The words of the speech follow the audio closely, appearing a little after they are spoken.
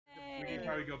should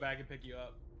probably go back and pick you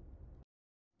up.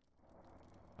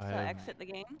 So exit the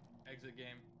game. Exit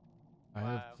game. I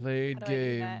have played How do I do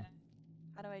game. that?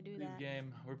 How do I do Leave that?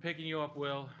 game. We're picking you up,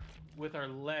 Will, with our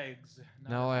legs.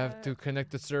 Now I have to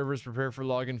connect the servers, prepare for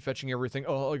login, fetching everything.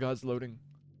 Oh god, it's loading.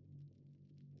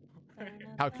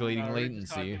 Calculating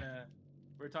latency.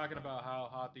 We're talking about how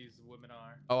hot these women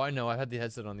are. Oh, I know. I had the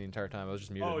headset on the entire time. I was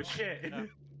just muted. Oh shit.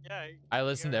 Yeah. I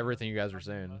listened to everything you guys were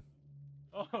saying.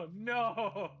 Oh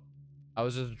no. I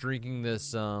was just drinking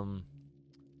this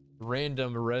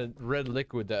random red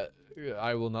liquid that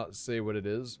I will not say what it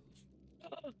is.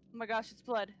 Oh my gosh, it's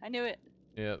blood. I knew it.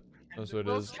 Yep, that's what it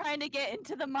Will's is. trying to get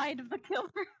into the mind of the killer.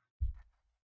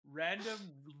 Random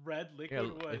red Yeah,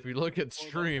 liquid. What? if you look at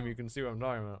stream, you can see what I'm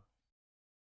talking about.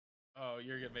 Oh,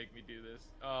 you're gonna make me do this.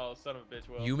 Oh, son of a bitch,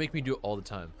 Will. You make me do it all the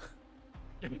time.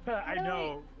 I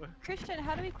know. Christian,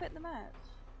 how do we quit the match?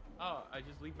 Oh, I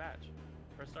just leave match.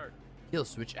 Press start. Kill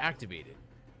switch activated.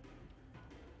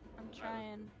 I'm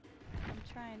trying. I'm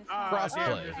trying to. Crossplay.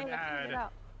 Oh, There's an hey, I figured it ad.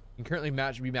 out. You can currently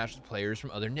be matched with players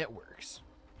from other networks.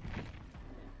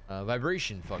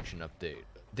 Vibration function update.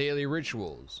 Daily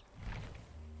rituals.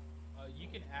 You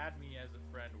can add me as a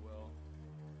friend, Will.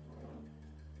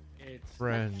 It's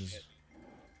Friends.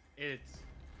 It's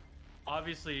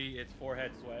obviously it's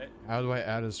forehead sweat. How do I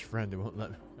add as friend? It won't let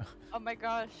me. Oh my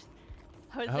gosh.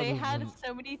 How Jose does had one-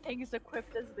 so many things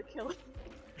equipped as the killer.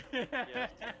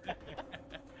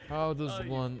 How does Oh,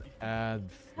 one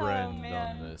add friend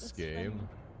man, on this that's game?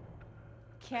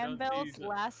 Campbell's the-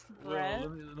 last Will, breath.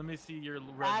 let me see your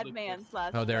red liquid. Adman's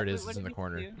last Oh, there it breath. is. What It's in did the you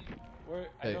corner. do? Where,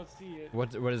 I Hey, don't see it.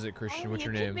 What is it, Christian? Oh, What's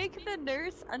your you name? can make the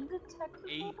nurse undetectable.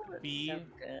 8B So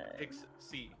good.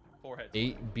 6C. Forehead sweat.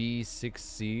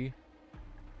 8B6C.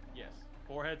 Yes.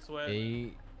 Forehead sweat.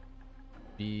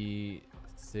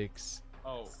 8B6.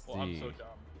 Oh, well, I'm so dumb.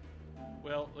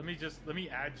 Well, let me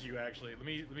add you actually. Let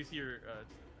me see your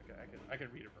okay, I can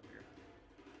read it from here.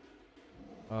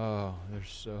 Oh, there's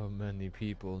so many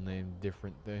people named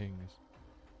different things.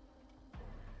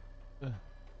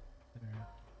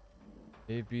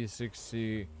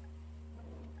 8B6C.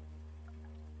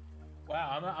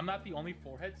 Wow, I'm not the only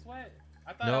forehead sweat.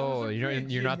 I thought I No, was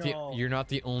you're not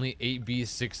the only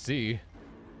 8B6C.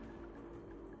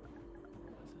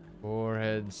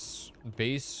 Forehead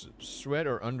base sweat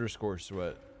or underscore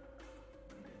sweat?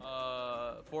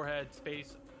 Forehead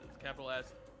space capital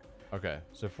S. Okay,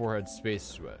 so forehead space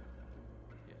sweat.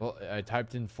 Well, I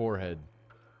typed in forehead.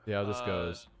 See how this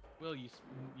goes. Will, you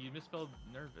misspelled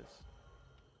nervous.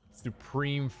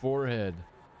 Supreme forehead.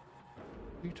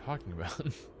 What are you talking about?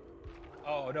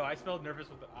 Oh no, I spelled nervous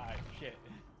with an I. Shit.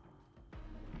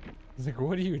 It's like,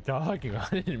 what are you talking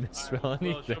about? I didn't misspell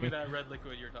anything. Well, show me that red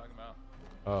liquid you're talking about.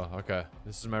 Oh, okay.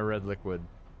 This is my red liquid.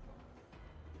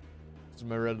 This is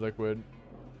my red liquid.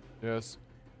 Yes.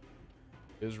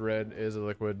 Is red, is a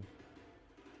liquid.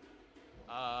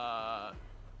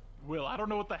 Will, I don't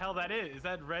know what the hell that is. Is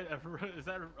that red? Is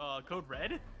that code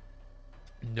red?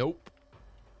 Nope.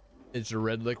 It's a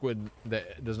red liquid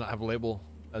that does not have a label,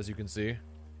 as you can see.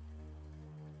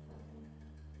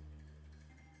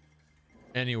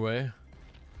 Anyway.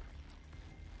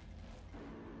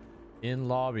 In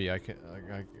lobby, you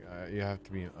have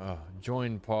to be,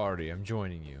 join party. I'm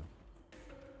joining you.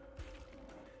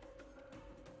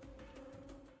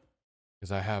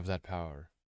 Because I have that power.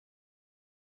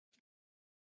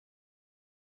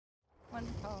 Oh,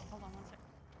 hold on one second.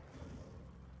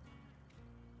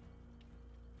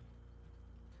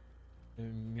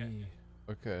 And me.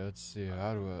 Okay, let's see.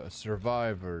 How do I...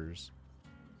 Survivors.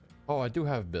 Oh, I do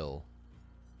have Bill.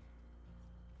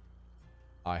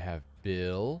 I have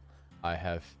Bill. I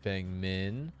have Feng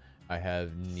Min. I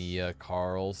have Nia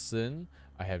Carlson.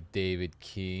 I have David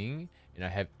King. And I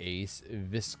have Ace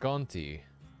Visconti.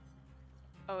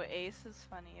 Oh, Ace is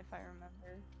funny if I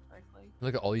remember correctly.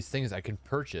 Look at all these things I can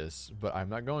purchase, but I'm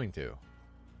not going to.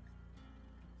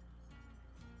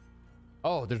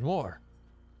 Oh, there's more.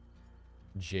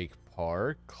 Jake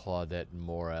Park, Claudette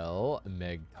Morel,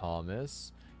 Meg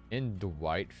Thomas, and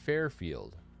Dwight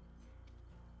Fairfield.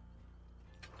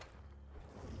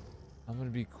 I'm gonna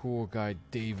be cool guy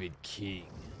David King.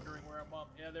 Wondering where I'm up.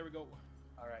 Yeah, there we go.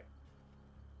 All right.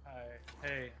 Hi.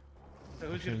 Hey. So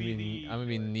who's I'm gonna be the? gonna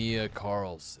be Nia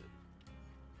Carlson.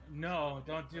 No,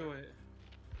 don't do it.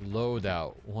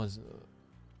 Loadout was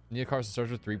Nia Carlson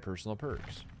starts with 3 personal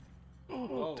perks.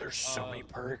 Oh, There's so many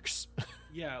perks.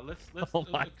 Yeah, let's. Oh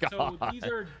my So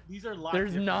God. these are locked.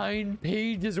 There's different 9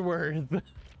 pages worth.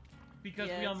 because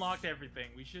we Yes. unlocked everything.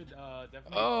 We should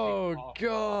definitely. Oh take off.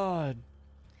 God.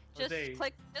 Just Jose.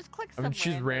 click I'm gonna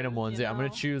choose random ones. you Yeah, I'm gonna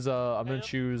know?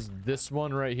 choose this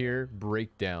one right here,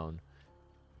 breakdown.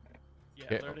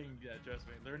 Yeah, Okay. learning. Yeah, trust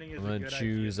me. Learning is I'm a gonna good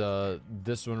choose idea.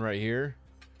 this one right here.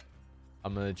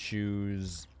 I'm gonna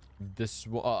choose this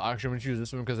one. Actually, I'm gonna choose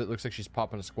this one because it looks like she's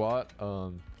popping a squat.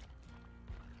 And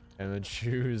then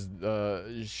choose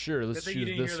sure, let's Good thing you choose didn't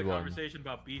hear this the one. conversation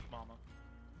about beef, mama.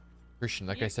 Christian,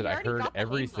 like You- I said, you I already heard got the name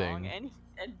wrong, everything.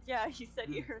 and yeah, he said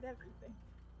you heard everything.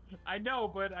 I know,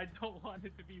 but I don't want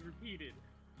it to be repeated.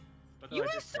 But though You I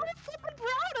were did so say- flippin'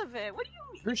 proud of it. What do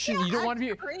you mean? Christian, can't you don't act wanna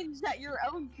be- cringe at your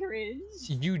own cringe.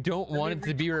 You don't Let want me it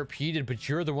to be repeated, but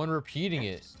you're the one repeating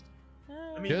it.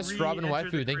 Let me Just Robin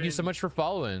re-enter the Waifu, thank you so cringe. much for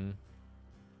following.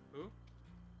 Who?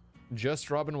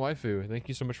 Just Robin Waifu, thank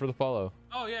you so much for the follow.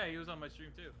 Oh yeah, he was on my stream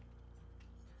too.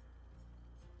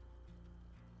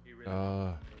 He really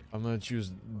I'm gonna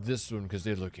choose this one because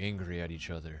they look angry at each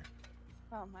other.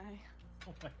 Oh my.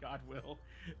 Oh my God, Will.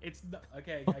 It's not,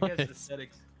 okay. I guess What?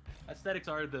 aesthetics. Aesthetics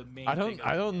are the main. I thing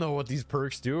don't know what these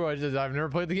perks do. I've never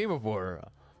played the game before.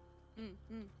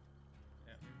 Mm-hmm.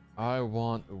 Yeah. I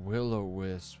want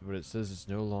Will-O-Wisp, but it says it's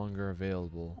no longer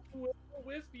available.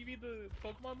 Will-O-Wisp, you mean the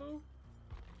Pokemon move?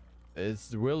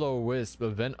 It's Will-O-Wisp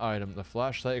event item, the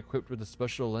flashlight equipped with a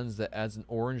special lens that adds an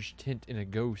orange tint in a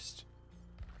ghost.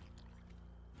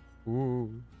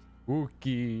 Ooh,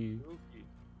 spooky. Spooky.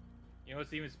 You know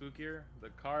what's even spookier? The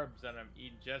carbs that I'm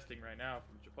ingesting right now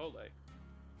from Chipotle.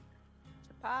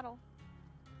 Chipotle.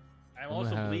 I'm I'm also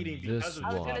gonna have bleeding this because of I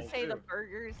was one. gonna Chipotle, say the too.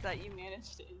 burgers that you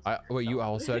managed to. Wait, you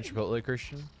also had Chipotle,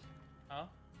 Christian? Huh?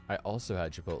 I also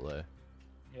had Chipotle.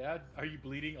 Yeah. Are you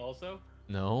bleeding also?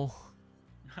 No?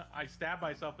 I stabbed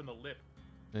myself in the lip.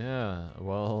 Yeah,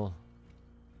 well,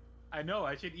 I know.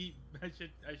 I should eat. I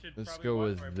should. let's probably go watch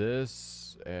with my-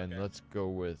 this, and Okay. let's go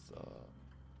with,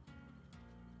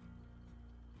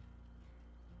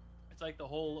 It's like the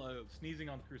whole sneezing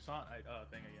on the croissant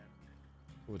thing again.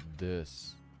 with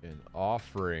this. An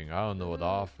offering. I don't know what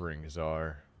offerings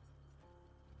are.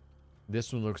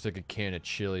 This one looks like a can of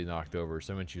chili knocked over,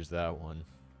 so I'm gonna choose that one.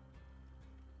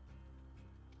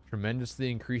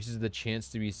 Tremendously increases the chance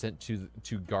to be sent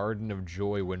to Garden of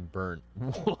Joy when burnt.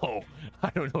 Whoa! I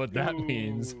don't know what that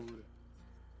means. Dude.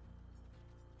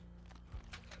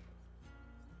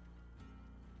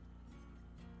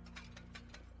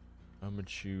 I'm gonna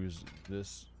choose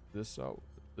this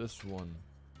one.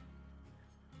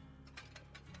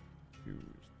 Choose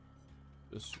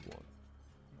this one.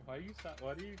 Why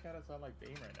do you kind of sound like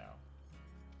Bane right now?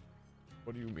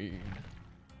 What do you mean?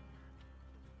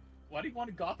 Why do you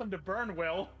want Gotham to burn,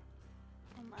 Will?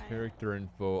 Oh my. Character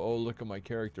info. Oh, look at my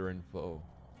character info.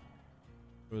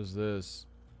 What is this?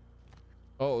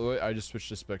 Oh, wait, I just switched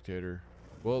to spectator.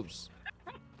 Whoops.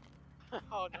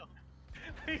 Oh no.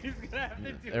 He's gonna have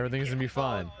to do Everything's gonna be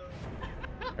fine.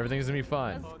 Everything's gonna be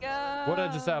fine. Let's go. What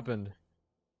had just happened?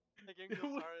 The game just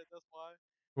started, that's why.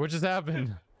 What just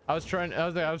happened? I was trying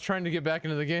to get back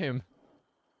into the game.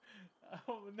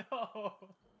 Oh no.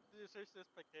 You search this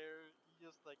spectator, you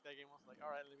just like that game was like,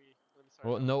 alright, let me start.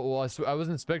 Well, no, well, I was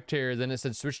in spectator, then it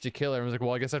said switch to killer. I was like,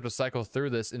 well, I guess I have to cycle through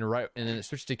this and then it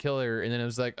switched to killer, and then it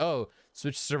was like, oh,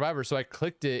 switch to survivor. So I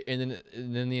clicked it, and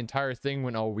then the entire thing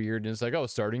went all weird, and it's like, oh,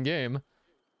 starting game.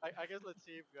 I guess let's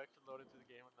see if you actually load into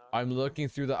the game or not. I'm looking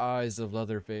through the eyes of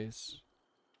Leatherface,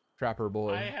 Trapper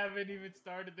Boy. I haven't even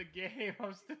started the game.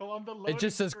 I'm still on the loading It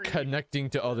just says screen. connecting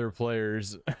to other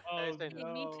players. Oh, Hey,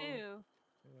 no. Me too.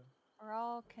 We're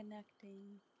all connecting.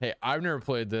 Hey, I've never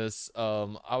played this.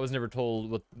 I was never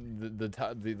told what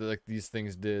like these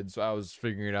things did, so I was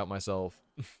figuring it out myself.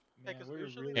 Man, 'cause we're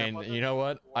usually really- that And wasn't you know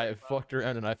what? I worried about. fucked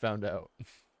around and I found out.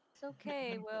 It's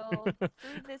okay, Will. Through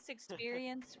this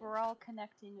experience, we're all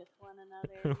connecting with one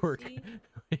another. We're- See?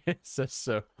 It says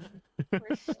so.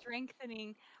 We're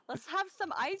strengthening. Let's have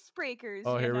some icebreakers.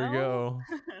 Oh, you here we know? go.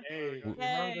 Hey,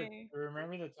 Yay.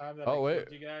 remember the time that Oh, I wait.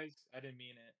 killed you guys? I didn't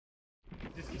mean it. Oh,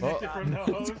 Disconnected from the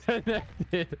host.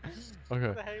 disconnected. What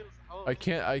Okay. the hell is oh,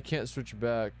 I can't switch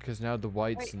back because now the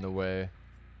white's Wait. in the way.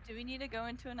 Do we need to go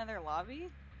into another lobby?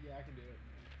 Yeah, I can do it.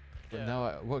 But Yeah.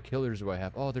 now what killers do I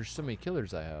have? Oh, there's so many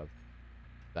killers I have.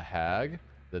 The hag,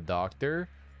 the doctor,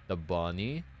 the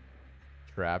bunny,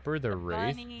 trapper, the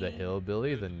wraith, the bunny.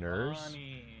 hillbilly, the nurse.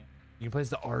 Funny. You can play as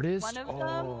the artist. One of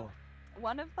them?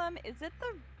 One of them, is it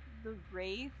the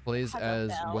Wraith? Plays has a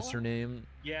as what's her bell? name?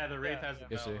 Yeah, the Wraith yeah, has yeah, a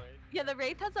Yes, bell. sir. right? Yeah, the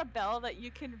Wraith has a bell that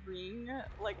you can ring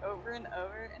like over and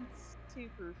over, and it's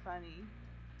super funny.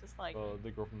 Just like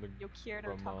The girl from the you'll hear it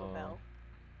on from, Taco Bell.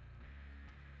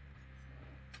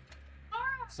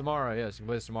 Samara. Yes, you can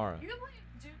play as Samara. You can play,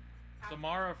 dude.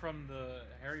 Samara from the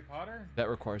Harry Potter? That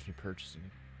requires me purchasing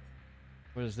it.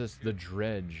 What is this? The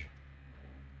Dredge.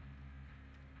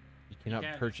 You cannot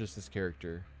can't- purchase this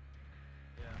character.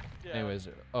 Yeah. Yeah, Anyways,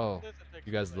 oh, there's a text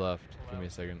you guys like, left. Give me a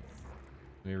allowed. second.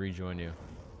 Let me rejoin you.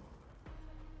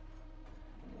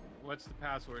 What's the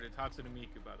password? It's Hatsune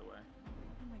Miku, by the way.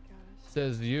 Oh my gosh.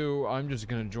 Says you. I'm just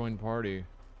gonna join party.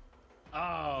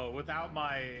 Oh, without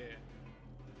my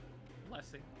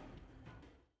blessing.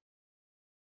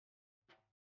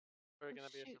 Are you Oh, gonna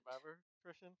be a shoot. survivor,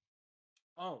 Christian?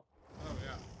 Oh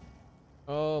yeah.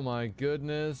 Oh my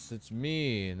goodness, it's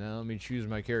me. Now let me choose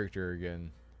my character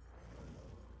again.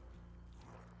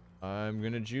 I'm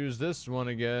gonna choose this one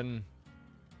again.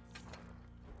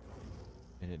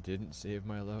 And it didn't save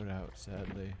my loadout,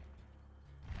 sadly.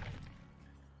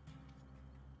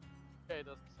 Yeah, it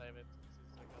doesn't save it since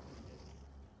it's like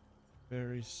a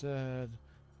Very sad.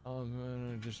 I'm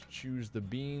gonna just choose the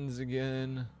beans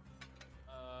again.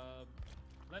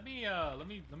 Let me do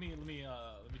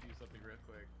something real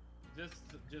quick.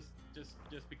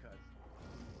 Just because.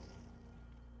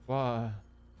 Why?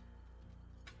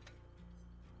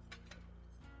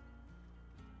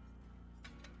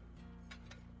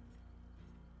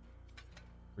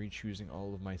 Re-choosing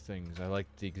all of my things. I like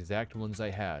the exact ones I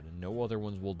had, and no other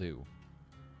ones will do.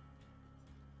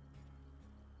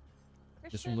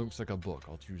 This Christian, one looks like a book.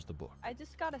 I'll choose the book. I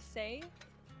just gotta say,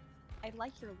 I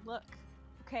like your look.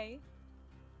 Okay.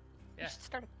 Yeah.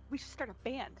 We should start a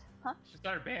band, huh? Should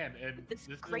start a band, and This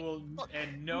this great will look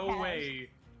in you no have. way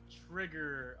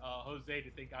trigger Jose to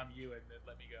think I'm you and then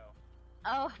let me go.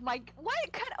 Oh my! What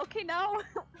kind of? Okay, no.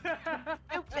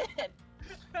 Stupid.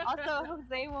 Also,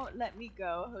 Jose won't let me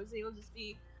go. Jose will just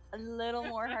be a little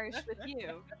more harsh with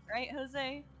you, right,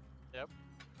 Jose? Yep.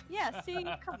 Yeah. See,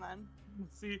 come on.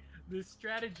 See, this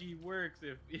strategy works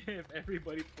if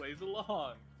everybody plays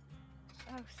along.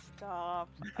 Oh, stop.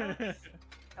 Oh,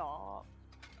 stop.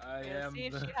 I Yeah, am. see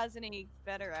if the- she has any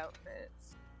better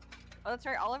outfits. Oh, that's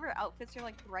right. All of her outfits are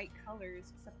like bright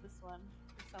colors, except this one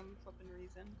for some flippin'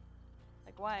 reason.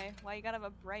 Like, why? Why you gotta have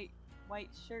a bright white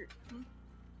shirt? Hmm?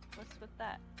 What's with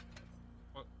that?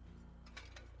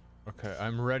 Okay,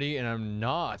 I'm ready, and I'm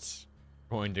not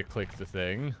going to click the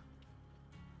thing.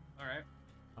 All right.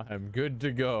 I'm good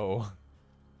to go.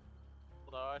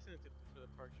 Hold on, I just need to do the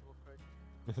perks real quick.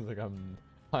 It's like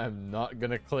I'm not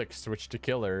gonna click switch to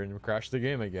killer and crash the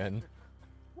game again.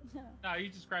 No, you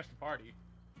just crashed the party.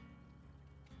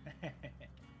 Yeah,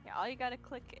 all you gotta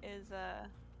click is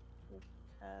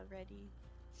ready.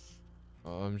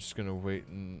 Oh, I'm just gonna wait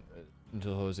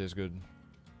until Jose's good.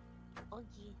 Oh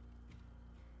yeah.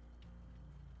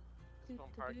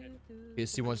 Don't park it.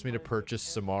 Casey wants me to purchase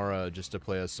Samara just to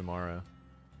play as Samara.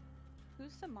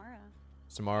 Who's Samara?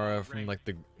 Samara from Ring. like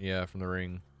from the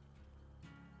ring.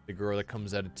 The girl that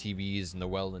comes out of TVs and the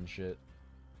well and shit.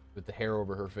 With the hair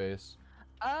over her face.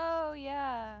 Oh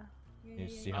yeah. Yeah, You yeah,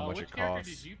 see yeah. how much which it character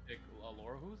costs. did you pick,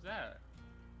 Laura? Who's that?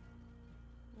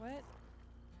 What?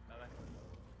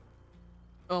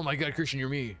 Oh my god, Christian, you're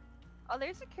me. Oh,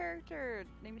 there's a character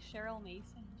named Cheryl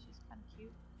Mason. She's kind of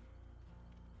cute.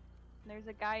 And there's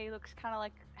a guy who looks kind of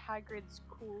like Hagrid's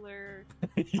cooler.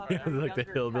 Yeah, like the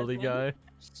younger hillbilly cousin. guy.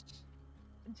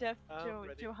 Jeff I'm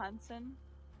ready. Johansson.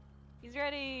 He's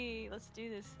ready. Let's do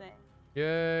this thing.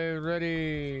 Yay,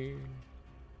 ready.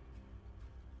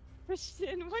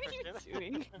 Christian, what are you Christian?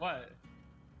 doing? What?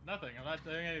 Nothing. I'm not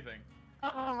doing anything.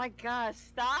 Oh my gosh,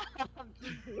 stop!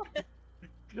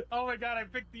 Oh my god, I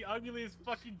picked the ugliest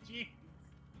fucking jeans.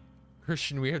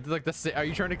 Christian, we have to like the same. Are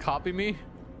you trying to copy me?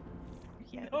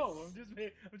 Yes. No,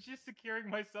 I'm just securing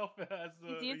myself as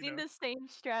the. He's using the same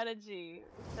strategy,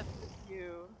 except with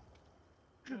you.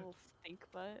 Little stink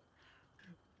butt.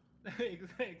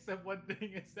 Except one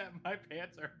thing is that my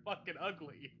pants are fucking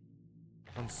ugly.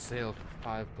 On sale for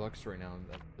 $5 right now.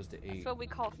 That was to That's 8. what we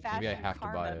call Maybe I fashion have to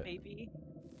buy karma, it. baby.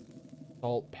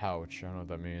 Salt pouch. I don't know what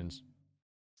that means.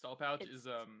 Salt pouch It's- is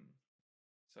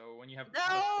So when you have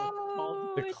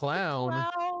No! The it's clown.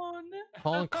 clown!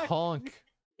 Honk honk.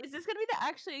 Is this gonna be the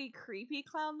actually creepy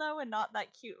clown though, and not that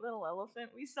cute little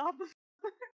elephant we saw before?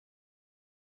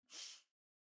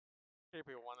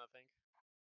 Creepy one, I think.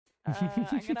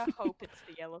 I'm gonna hope it's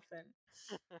the elephant.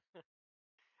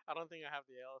 I don't think I have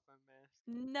the elephant mask.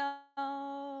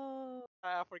 No.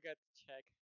 I forgot to check.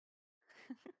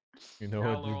 You know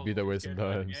Now what? Laurel's It'd be that way scared to play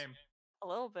the sometimes. game. A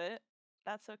little bit.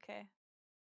 That's okay.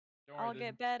 Don't worry, I'll this-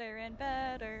 get better and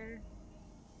better.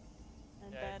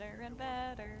 And Yeah, better and you will.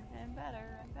 better and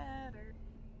better and better.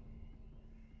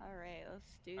 Alright,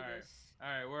 let's do Alright. this.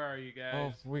 Alright, where are you Oh,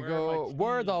 guys? we Where are my go.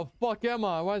 Where the team? fuck am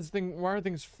I? Why are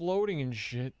things floating and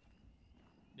shit?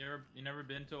 You never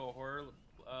been to a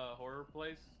horror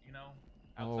place? You know,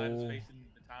 outside of No. space and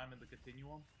the time and the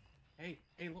continuum. Hey,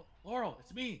 Laurel,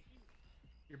 it's me,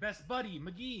 your best buddy,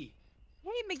 McGee.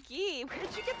 Hey McGee,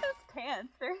 where'd you get those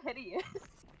pants? They're hideous.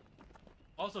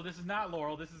 Also, this is not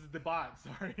Laurel. This is the bot.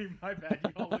 Sorry, my bad.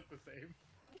 You all look the same.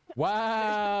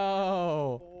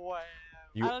 Wow. Wow.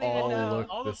 You I don't even all know. look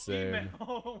All the same.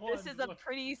 female This ones is a look-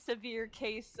 pretty severe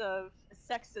case of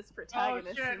sexist Oh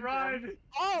protagonist shit! syndrome. Run!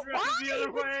 Oh, Run why? the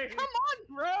other way. Come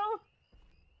on, bro.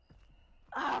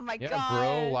 Oh my Yeah, god.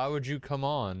 bro. Why would you come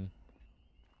on?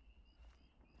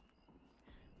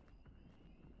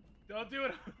 Don't do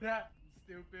it. That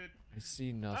stupid. I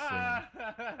see nothing.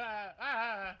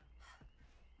 Ah!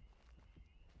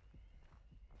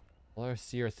 All I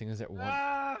see are things that want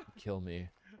Ah! to kill me.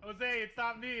 Jose, it's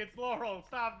not me. It's Laurel.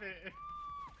 Stop it.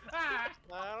 Ah!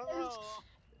 I don't know.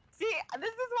 See, this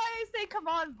is why I say come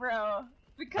on, bro.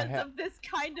 Because ha- of this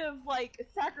kind of like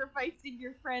sacrificing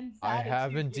your friends. I attitude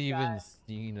haven't you even got.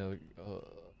 seen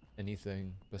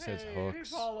anything besides Hey, hooks.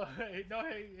 Paula. Hey, no,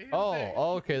 hey, Oh, Jose.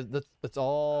 okay. That's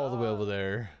all the way over Ah.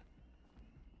 there.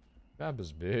 Map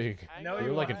is big. Hang No, on,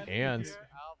 you're like an I'll be ant. here,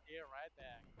 I'll be right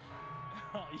back.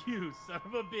 Oh, you son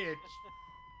of a bitch.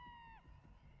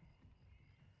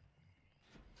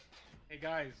 Hey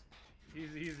guys, he's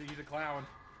a clown.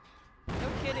 No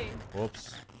kidding.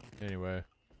 Whoops. Anyway.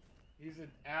 He's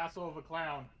an asshole of a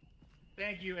clown.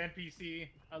 Thank you, NPC.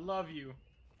 I love you.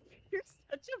 You're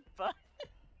such a butt.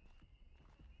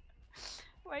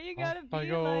 Why you Off gotta I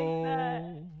be like that?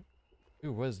 go.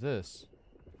 Ooh, what's this?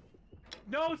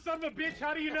 No, son of a bitch.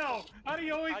 How do you know? How do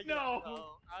you always I just know?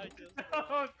 I just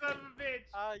Oh, son of a bitch.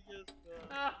 I just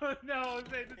Oh no, Jose,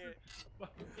 this is.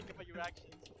 think about your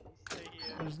actions. Stay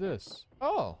here. What is this?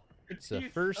 Oh, it's a You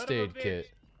first son of a aid kit. bitch.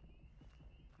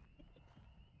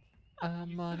 I'm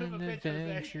You on son of an a bitch, Jose.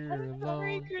 adventure I'm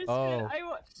sorry, alone. Christian. Oh,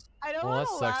 I don't well, that want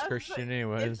to sucks, laugh, Christian. but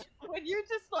Anyways, it's, when you're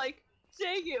just like,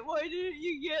 dang it, why didn't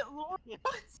you get Laura?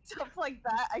 Stuff like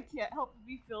that, I can't help but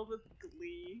be filled with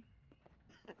glee.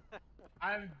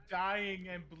 I'm dying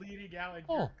and bleeding out. And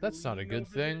Oh, you're that's not a gleaming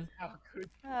good over thing. this? How could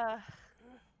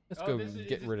let's Oh, go this is-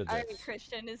 get is rid of Alright, this.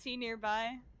 Christian, is he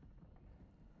nearby?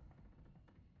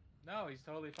 No, he's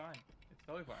totally fine. It's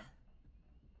totally fine.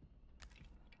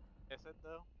 Is it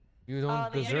though? You don't Oh,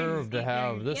 the deserve to NPC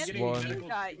have thing. this The Getting one. NPC medical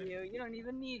got treatment. you. You don't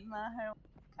even need my help.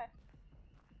 Okay.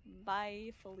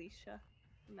 Bye, Felicia.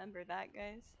 Remember that,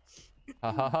 guys.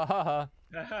 Ha ha ha ha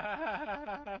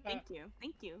ha. Thank you.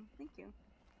 Thank you. Thank you.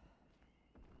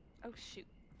 Oh shoot.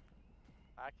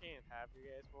 I can't have you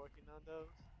guys working on those.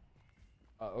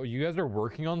 Oh, you guys are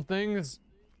working on things?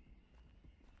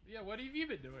 Yeah, what have you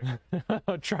been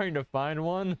doing? Trying to find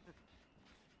one.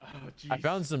 Oh, I jeez.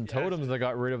 found some Yes. totems I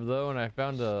got rid of though, and I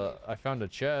found a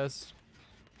chest.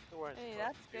 You weren't Hey, supposed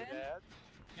that's to do good. that.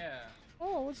 Yeah.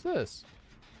 Oh, what's this?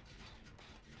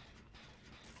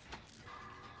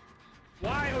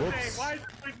 Why, Jose? Whoops. Why is it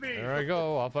always me? There I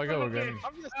go. Off I go Son of a again. bitch.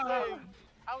 I'm just Oh. saying.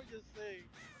 I'm just saying.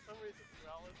 For some reason,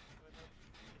 Morales went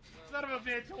up. Son of a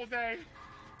bitch, Jose.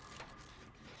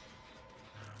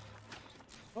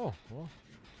 Oh, well.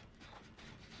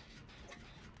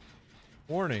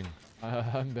 Warning.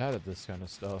 I'm bad at this kind of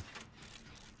stuff.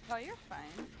 Oh, you're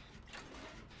fine.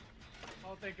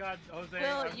 Oh, thank God, Jose.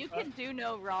 Will, I'm- you can do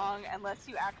no wrong unless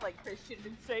you act like Christian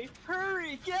and say,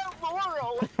 "Hurry, get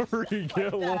Laurel." Hurry, get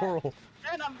that. Laurel.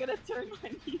 Then I'm gonna turn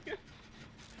on you.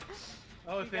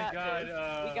 Oh, We thank got God.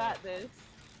 this. We got this.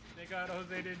 Thank God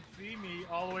Jose didn't see me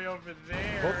all the way over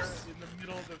there Whoops. in the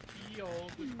middle of the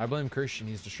field. I blame Christian.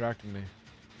 He's distracting me.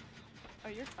 Oh,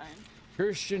 you're fine.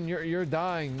 Christian, you're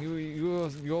dying.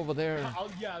 You over there.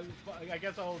 Yeah, I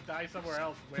guess I'll die somewhere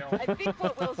else, Will. I think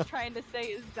what Will's trying to say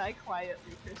is die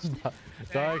quietly, Christian.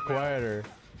 Die quieter.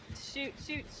 Shoot,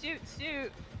 shoot, shoot,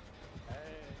 shoot. Hey.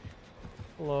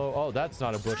 Hello. Oh, that's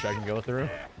not a bush I can go through.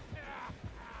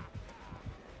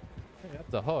 Hey,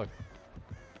 that's a hook.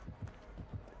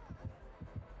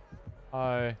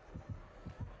 Hi.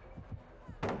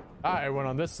 I went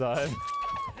on this side.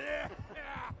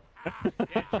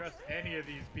 Can't trust any of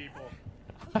these people.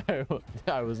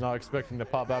 I was not expecting to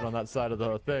pop out on that side of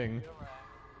the thing. You're right.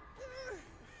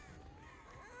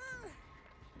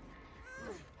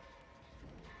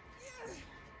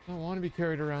 I don't want to be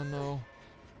carried around though.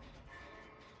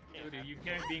 Dude, you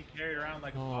can't be carried around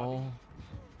like a bobby.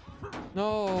 No.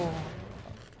 No.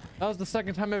 That was the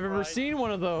second time I've ever Right. seen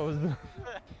one of those.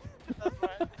 That's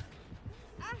right. I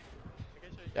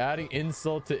can show you. Adding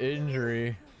insult to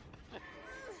injury.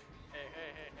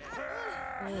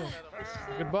 Hey.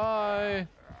 Goodbye.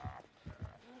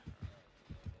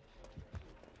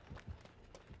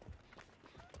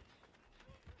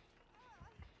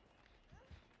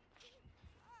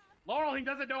 Laurel, he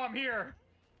doesn't know I'm here.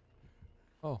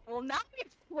 Oh. Well, now he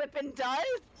flippin' does.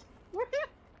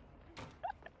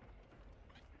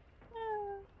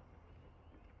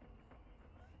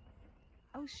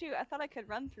 Oh shoot, I thought I could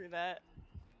run through that.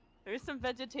 There's some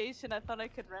vegetation I thought I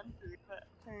could run through, but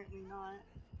apparently not.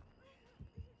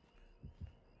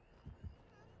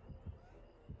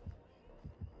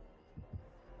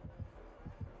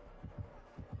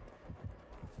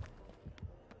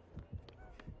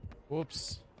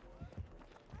 Whoops.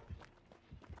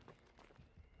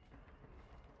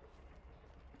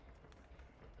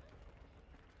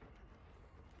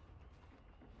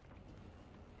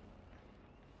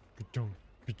 Ka-chung,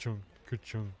 ka-chung,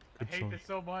 ka-chung, I hate ka-chung. this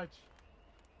so much.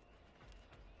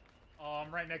 Oh,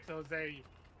 I'm right next to Jose.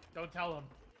 Don't tell him.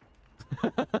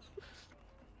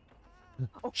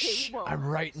 Okay, Shh, whoa. I'm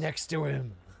right next to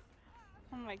him.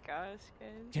 Oh my gosh, guys.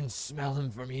 Can smell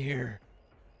him from here.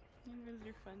 You guys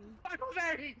are funny. Fuck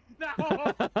Jose! No!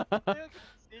 Yeah,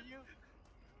 see you.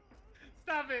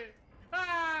 Stop it!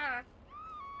 Ah!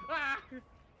 Ah!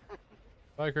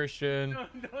 Bye, Christian. No,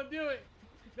 don't do it.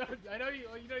 No, I know you.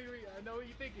 I know what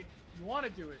you're thinking. You want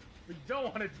to do it, but you don't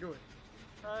want to do it.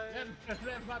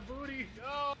 That my booty.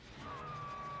 Oh.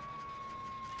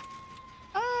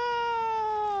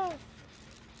 Ah!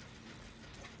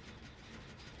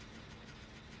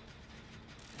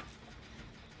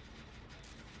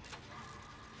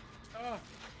 Oh.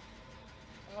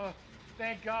 Oh.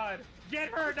 Thank God. Get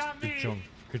her, not me. Ka-chung,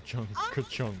 ka-chung,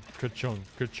 ka-chung, ka-chung,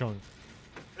 ka-chung.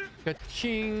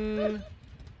 Ka-ching!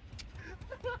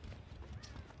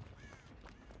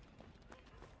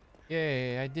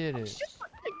 Yay, I did it. Shit,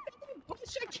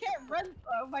 I can't run.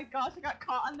 Oh my gosh, I got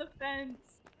caught on the fence.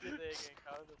 Did they get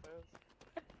caught in the fence?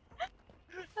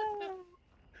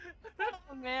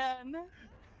 Oh man.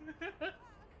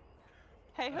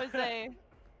 Hey Jose.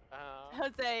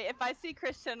 Jose, if I see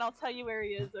Christian, I'll tell you where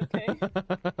he is, okay?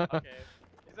 Okay.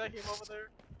 Is that him over there?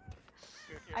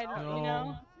 I don't, No. you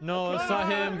know? No, it's not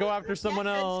him. Go after someone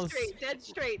Dead else. Dead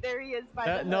straight. There he is.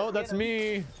 By the No, hook, that's get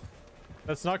him. me.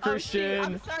 That's not Oh, shoot, Christian.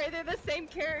 I'm sorry, they're the same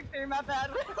character. My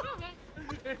bad.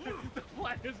 The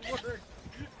plan has worked.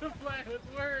 The plan has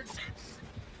worked.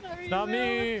 Sorry, Not Will,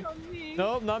 me. it's not me.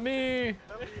 Nope, not me.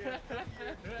 Come here, come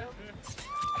here.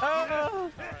 Ah.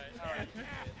 Alright.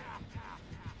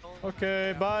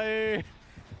 Okay, bye.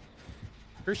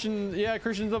 Christian, yeah,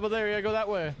 Christian's over there. Yeah, go that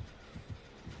way.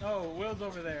 No, Will's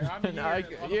over there. I'm And here. on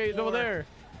the yeah, he's over floor. there.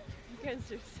 You guys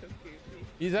are so goofy.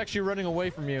 He's actually running away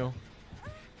from you.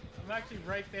 I'm actually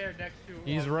right there next to.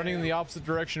 He's running in the opposite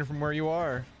direction from where you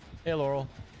are. Hey, Laurel.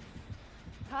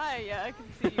 Hi, yeah, I can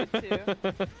see you too.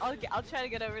 I'll try to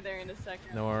get over there in a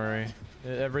second. No worry.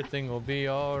 Everything will be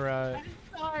alright. I'm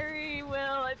sorry, Will.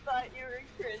 I thought you were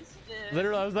Christian.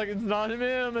 Literally, I was like, it's not him.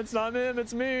 It's not him.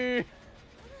 It's me.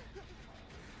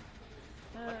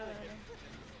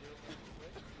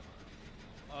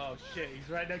 Oh shit, he's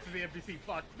right next to the NPC.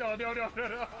 Fuck. No.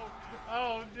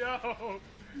 Oh no.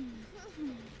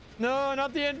 No,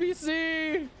 not the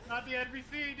NPC. Not the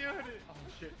NPC, dude. Oh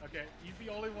shit. Okay, he's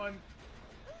the only one.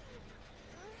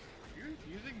 You're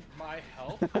using my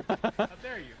health? How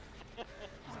dare you? Oh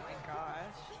my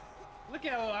gosh. Look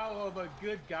at how of a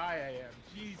good guy I am.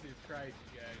 Jesus Christ,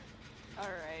 you guys.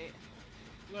 Alright.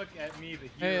 Look at me, the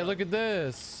hero. Hey, look at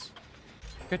this.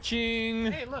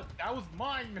 Ka-ching. Hey, look, that was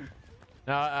mine.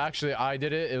 No, actually, I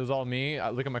did it. It was all me.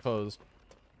 Look at my clothes.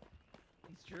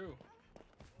 It's true.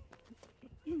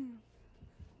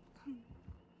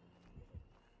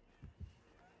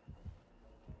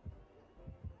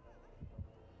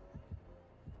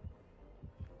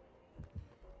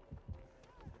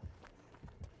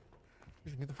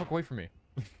 Christian, get the fuck away from me.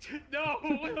 No,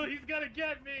 Will, he's gonna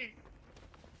get me.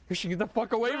 Christian, get the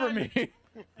fuck away from me.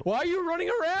 Why are you running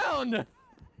around?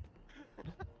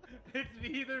 It's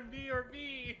either me or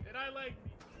me, and I like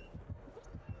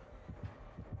me.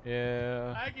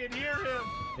 Yeah. I can hear him.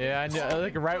 Yeah, I know.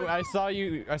 Like right, I saw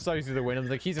you through the window. I was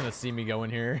like, he's gonna see me go in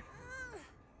here.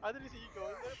 I didn't see you go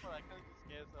in there, but I kind of just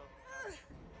scared myself.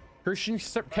 Christian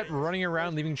kept running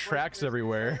around, leaving tracks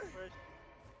everywhere.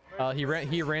 He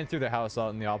ran through the house out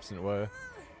in the opposite way.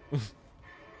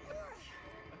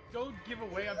 Don't give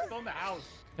away. I'm still in the house.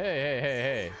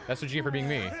 Hey. That's what you get for being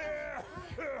me.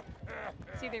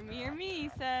 It's either me or me, he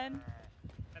said.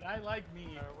 And I like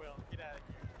me. Will, get out of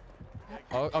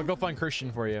here. I'll go find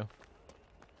Christian for you.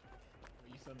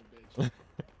 You son of a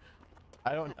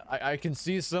bitch. I can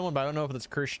see someone, but I don't know if it's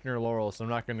Christian or Laurel, so I'm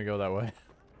not gonna go that way.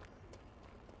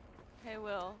 Hey,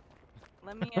 Will.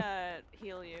 Let me,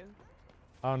 heal you.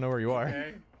 I don't know where you are.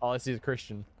 Okay. All I see is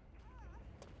Christian.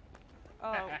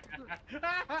 Oh,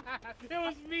 It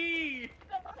was me.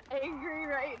 angry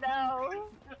right now.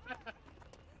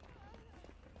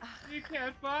 You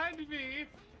can't find me.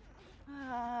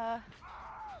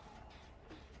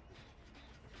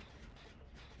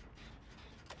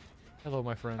 Hello,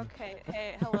 my friend. Okay,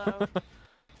 hey, hello.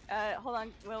 Hold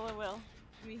on, Will.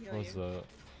 Let me heal What's you. up?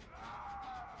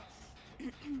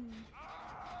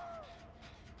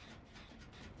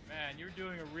 Man, you're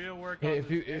doing a real work Hey, on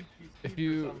this if NPC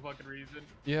you- for some fucking reason.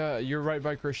 Yeah, you're right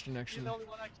by Christian You're actually. the only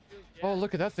one actually doing it. Oh,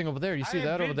 look at that thing over there. You see I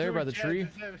that have over been there by doing the tree?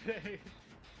 chat this-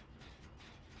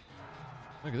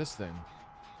 Look at this thing.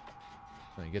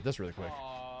 Let me get this really quick.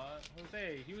 Aw,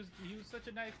 Jose, he was such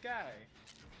a nice guy.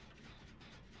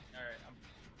 All right,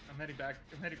 I'm heading back.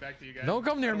 I'm heading back to you guys. Don't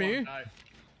come near I don't wanna me. die.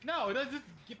 No, that's just.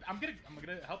 I'm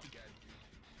gonna help you guys.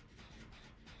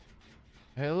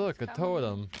 Hey, look, a Come.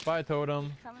 totem. Bye,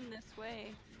 totem. Coming this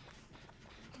way.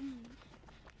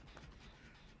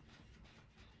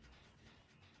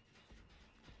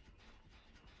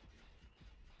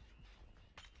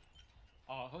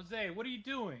 Oh, Jose, what are you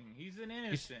doing? He's an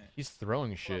innocent. He's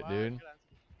throwing shit, Well, I dude. could answer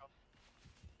this.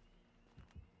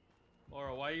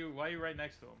 Laura, why are you right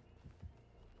next to him?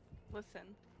 Listen.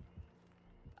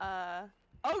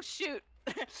 Oh shoot!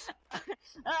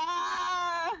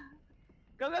 Ah!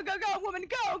 Go, woman,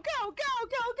 go!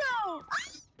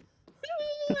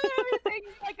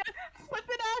 Everything's like a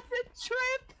flippin' acid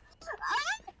trip!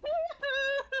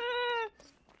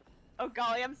 Oh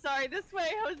golly, I'm sorry. This way,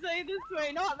 Jose, this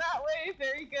way, not that way.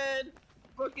 Very good.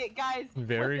 Book it, guys.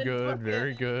 Very Flippin' good, book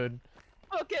very it. good.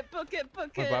 Book it. Look,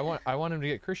 but I want him to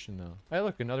get Christian though. Hey,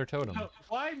 look, another totem. No,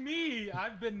 why me?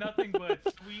 I've been nothing but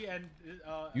sweet and.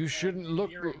 You and shouldn't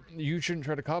look. endearing. You shouldn't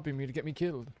try to copy me to get me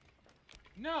killed.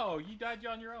 No, you died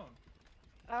on your own.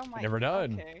 Oh my. Never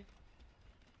died. Okay.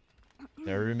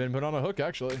 Never even been put on a hook,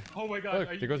 actually. Oh my God!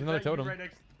 Look, are there goes is another that you totem. Right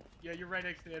next, yeah, you're right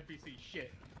next to the NPC.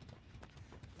 Shit.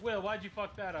 Will, why'd you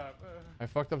fuck that up? I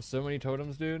fucked up so many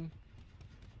totems, dude.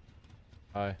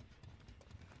 Hi.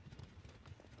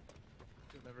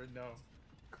 You'll never know.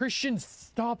 Christian,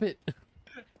 stop it.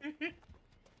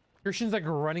 Christian's like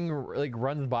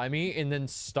runs by me and then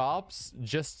stops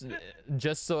just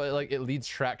so it leads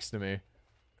tracks to me.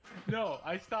 No,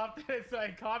 I stopped it so I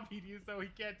copied you so he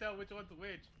can't tell which one's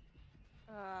which.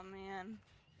 Oh man.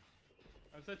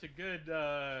 I'm such a good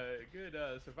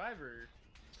survivor.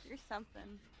 You're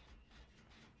something.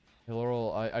 Hey,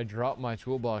 Laurel, I dropped my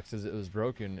toolbox as it was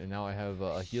broken, and now I have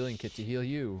a healing kit to heal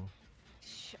you.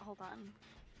 Shh, hold on.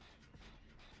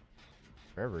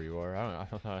 Wherever you are, I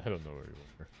don't know where you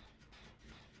are.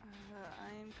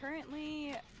 I'm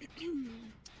currently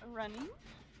running.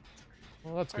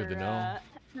 Well, that's good to for, know.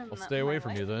 I'll stay away my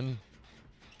from you life. then.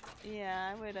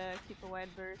 Yeah, I would keep a wide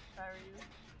berth if I were you.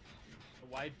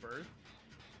 A wide berth?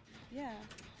 Yeah.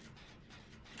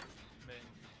 Man.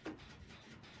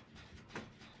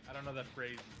 I don't know that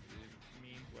phrase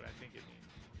means what I think it means.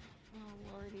 Oh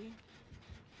lordy.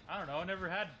 I don't know, I never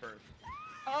had birth.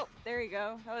 Oh, there you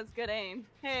go. That was good aim.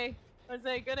 Hey,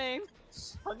 Jose, good aim.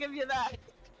 I'll give you that.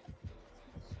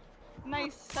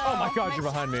 Nice. Oh my God, nice, you're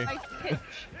behind me. Nice pitch.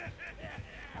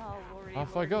 Oh lordy.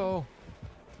 Off I lordy. go.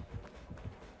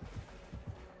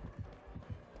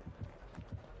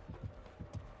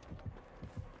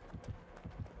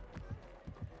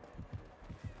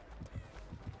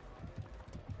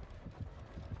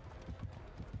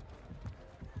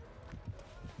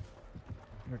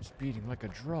 It's beating like a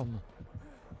drum.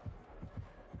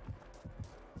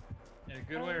 In a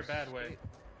good way or bad way?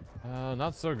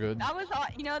 Not so good. That was on,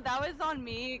 that was on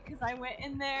me because I went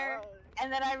in there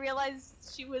and then I realized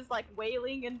she was like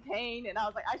wailing in pain and I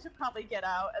was like, I should probably get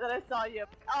out. And then I saw you.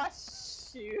 Oh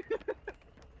shoot.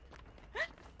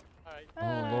 Alright,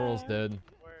 Oh, Laurel's dead.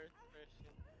 where's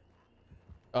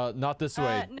Christian? Not this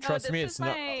way. No, Trust this me, is it's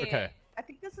not. my- Okay. I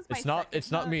think this is my It's not. second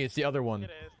It's not one. me. It's the other one.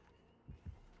 It is.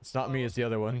 It's not me. It's the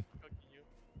other one. Cooking you.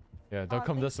 Yeah, don't Aw,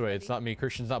 come thanks, this way. It's buddy. not me.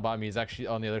 Christian's not by me. He's actually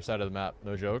on the other side of the map.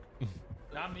 No joke.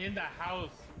 I'm in the house,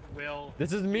 Will.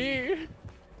 This is me.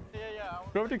 Yeah, I was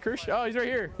Go over to Christian. Oh, he's right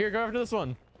here. Here, go over to this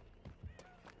one.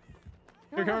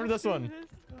 Here, come over to this one.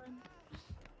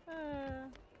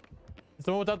 It's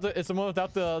the one without the. It's the one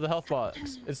without the health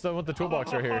box. It's the one with the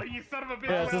toolbox right Oh, here. you son of a bitch.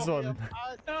 Yeah, it's this Will. one.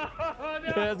 Oh, no.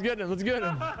 Yeah, let's get him. Let's get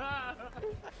him. Ah!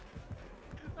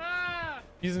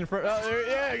 He's in front. Oh, there.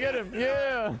 Yeah, get him.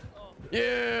 Yeah.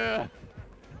 Yeah.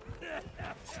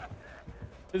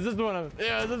 Is this the one?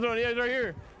 Yeah, is this the one? Yeah, he's right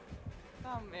here.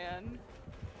 Oh man.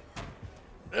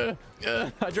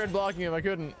 I tried blocking him. I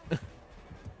couldn't.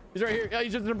 He's right here. Yeah, he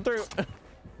just jumped through. I'm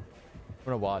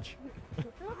gonna watch.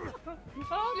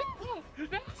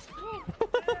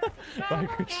 Bye,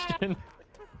 Christian.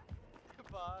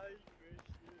 Goodbye,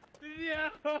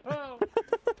 Christian. Yo!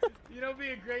 You know, it'd be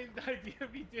a great idea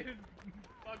if he didn't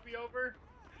fuck me over.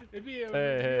 It'd be a Hey,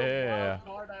 real yeah. wild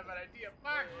card. I have an idea.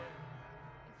 Fuck!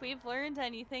 we've learned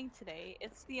anything today,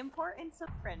 it's the importance of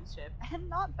friendship and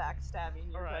not backstabbing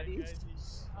your Alright, buddies.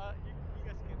 guys. You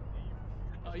guys can leave.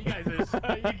 Oh, you guys is you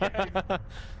guys.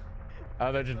 I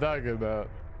know what you're talking about.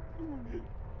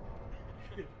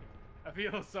 I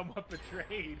feel somewhat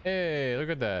betrayed. Hey, look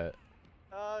at that.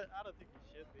 I don't think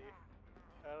you should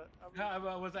be. I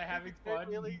mean, Was I having it fun?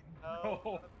 really? No, I No.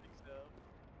 don't think so.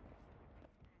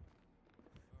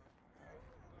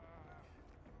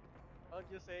 I'll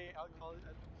just say I'll call it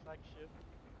a flagship.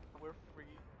 We're free.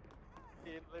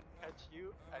 Didn't let me catch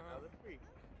you, another free.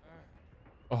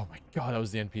 Oh my god, that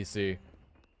was the NPC.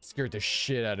 Scared the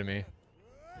shit out of me.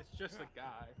 It's just a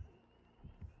guy.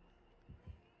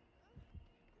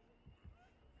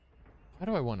 Why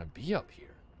do I want to be up here?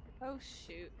 Oh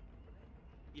shoot.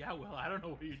 Yeah, well, I don't know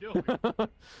what you're doing.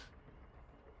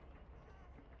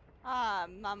 Ah,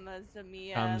 Mama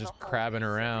Zamia. I'm the just whole crabbing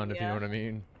around, if you know Zamia. what I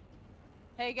mean.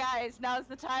 Hey guys, now's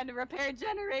the time to repair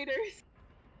generators.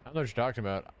 I don't know what you're talking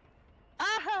about.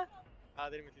 Ah! I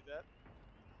didn't even do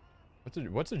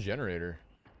that. What's a generator?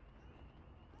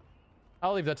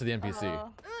 I'll leave that to the NPC.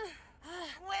 Well,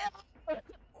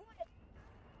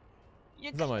 you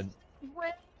It's not my.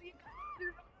 well,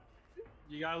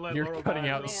 You gotta let You're Laurel cutting die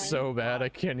out so you so can bad, fly. I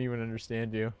can't even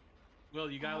understand you. Will,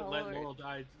 you gotta Oh, let Lord. Laurel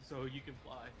die so you can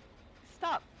fly.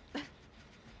 Stop.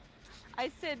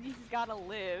 I said he's gotta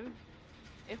live.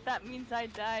 If that means I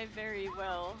die, very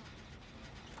well.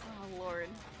 Oh lord.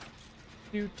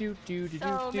 Do do do do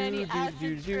So do many do do acid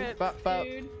do do. trips, Bop, bop.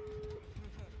 dude.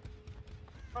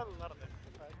 Probably a lot of them.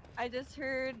 Right? I just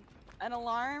heard an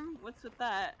alarm. What's with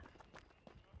that?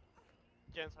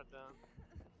 Gens are done.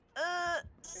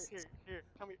 Here,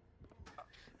 come here.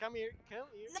 Come here, come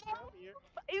here, No. come here,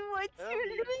 I want to Come here.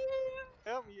 live.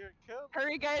 come here, come.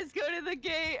 Hurry, guys, go to the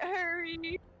gate.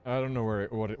 Hurry. I don't know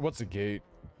what's a gate.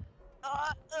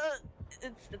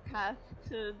 It's the path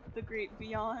to the great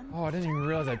beyond. Oh, I didn't even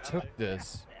realize I took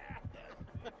this.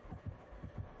 This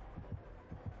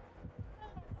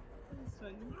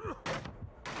one.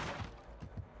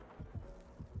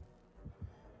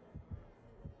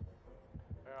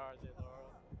 Where are they,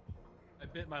 Laurel? I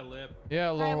bit my lip. Yeah,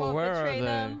 I Laurel, won't where are betray they?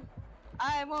 them.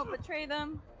 I won't betray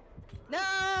them. No,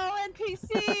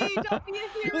 NPC, don't be a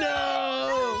hero.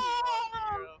 No!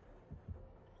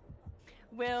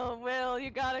 Hero. Will, you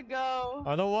gotta go.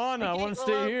 I don't wanna. I The want gate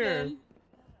to will stay here. open.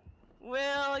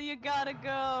 Will, you gotta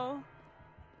go.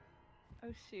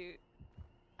 Oh shoot.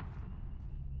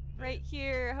 Right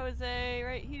here, Jose,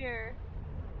 right here.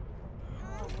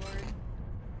 Oh lord.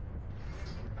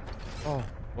 Oh,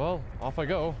 well, off I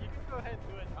go. You can go ahead and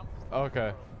do it. I'm just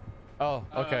Okay. Oh,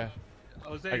 okay.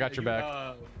 Jose, I got your back.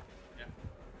 yeah.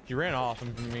 She ran off,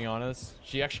 I'm being honest.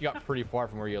 She actually got pretty far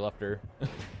from where you left her.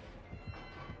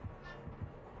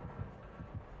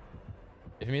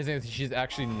 If it means anything, she's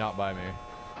actually not by me.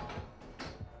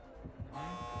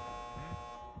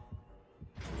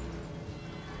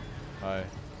 Hi.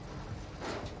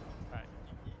 Alright,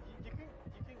 you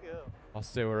can go. I'll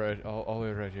stay right. I'll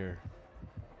wait right here.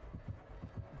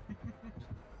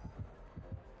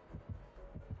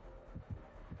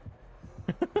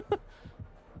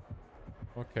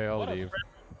 Okay, I'll What a leave.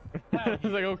 friend.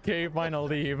 It's like, okay, fine, I'll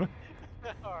leave. Alright.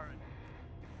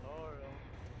 Laurel.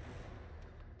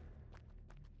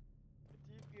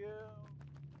 Where'd you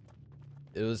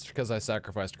go? It was because I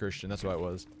sacrificed Christian. That's why it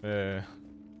was. Yeah.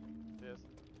 Yes.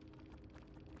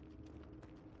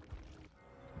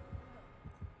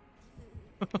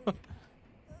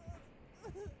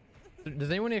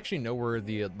 Does anyone actually know where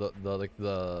the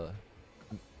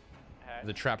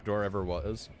Hack. trapdoor ever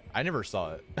was? I never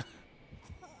saw it.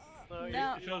 No,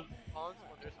 No. it spawns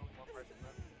when there's only one person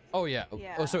left. Oh yeah.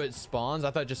 Yeah. Oh, so it spawns?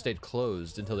 I thought it just stayed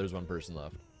closed until there's one person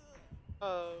left.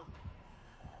 Oh,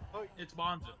 It's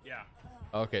Bonzo, yeah.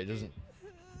 Okay, it doesn't.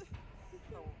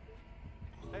 oh.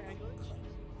 Hey, English?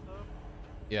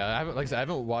 Yeah, I haven't. Like I said, I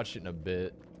haven't watched it in a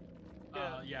bit.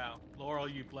 Yeah. Laurel,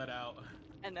 you bled out.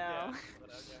 I know. Yeah, but,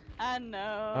 okay. I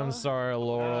know. I'm sorry,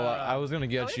 Laurel. I was gonna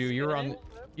get it's you. You were on.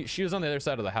 good. She was on the other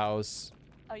side of the house.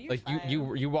 Oh, you're Like fine.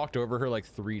 you walked over her like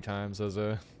 3 times as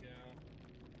a. Yeah.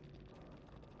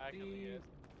 Actually, yes.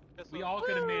 Yeah, We so all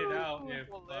could have made it Woo! out two if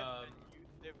people left and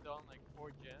they've done like 4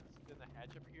 gens, then the hatch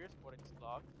appears, but it's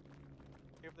locked.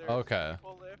 If there's Okay. 2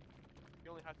 people left,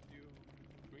 you only have to do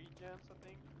 3 gens, I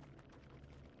think.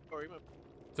 Or even,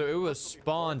 So it was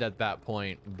spawned at that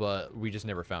point, but we just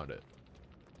never found it.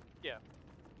 yeah.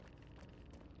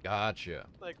 Gotcha.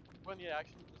 Like, when it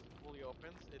actually just fully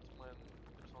opens, it's when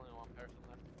there's only 1 person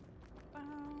left.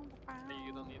 And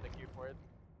you don't need the key for it.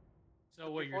 So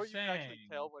But what before you're you can actually saying,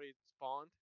 tell where it spawned,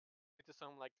 into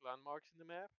some like landmarks in the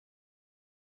map.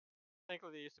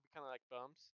 Thankfully, they used to be kind of like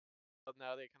bumps, but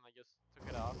now they kind of just took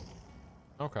it off.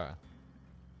 Okay.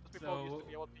 Because people used So- to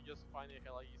be able to just find it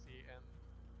hella easy and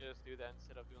just do that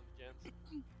instead of doing the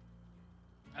gens.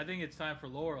 I think it's time for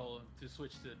Laurel to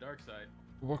switch to the dark side.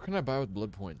 What can I buy with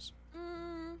blood points?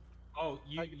 Oh,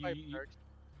 I can buy perks.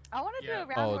 I want to Yeah. do a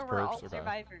round Oh, where it's we're perks, all okay.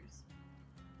 survivors.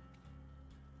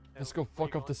 Let's go Where you fuck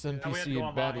up going this to? we have to go NPC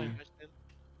online. badly.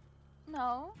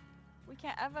 No, we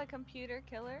can't have a computer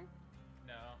killer.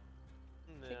 no.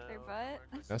 Kick their No, butt.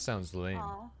 Marcus. That sounds lame.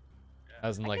 Aw.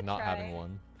 As in I like could not having try.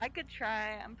 one. I could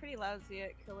try. I'm pretty lousy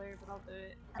at killer, but I'll do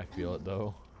it. I feel it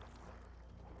though.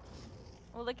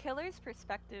 Well, the killer's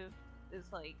perspective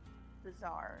is like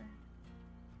bizarre.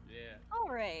 Yeah. All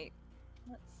right.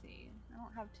 Let's see. I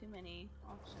don't have too many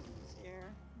options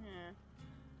here.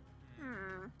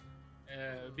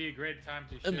 It'd be a great time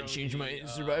to show I'm gonna change the, my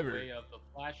survivor. way of the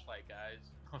flashlight, guys.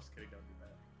 I'm just kidding, don't do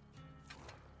that.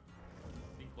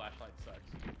 I think flashlight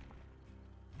sucks.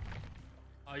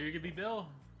 Oh, you're gonna be Bill?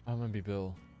 I'm gonna be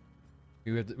Bill.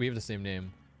 We have the same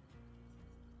name.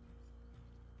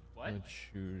 What? I'm gonna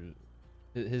choose.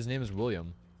 His name is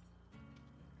William.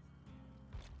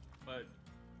 But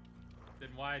then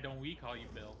why don't we call you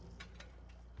Bill?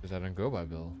 Because I don't go by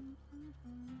Bill.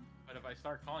 But if I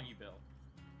start calling you Bill,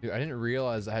 Dude, I didn't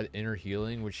realize I had inner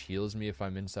healing, which heals me if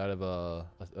I'm inside of a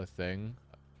thing.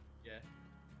 yeah.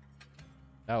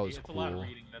 That was It's a lot of cool.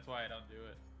 reading. That's why I don't do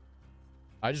it.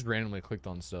 I just randomly clicked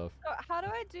on stuff. So how do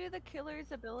I do the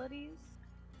killer's abilities?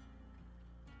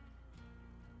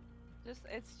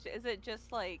 Is it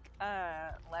just like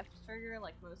left trigger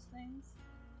like most things?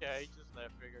 Yeah, he just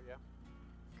left trigger, yeah.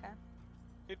 Okay.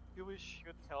 It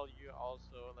should tell you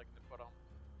also, like, the bottom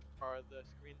part of the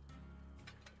screen.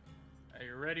 Are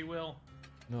you ready, Will?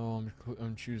 No,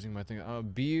 I'm choosing my thing.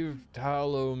 Beef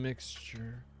tallow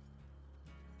mixture.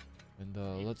 And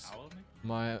Can you let's follow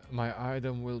me? my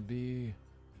item will be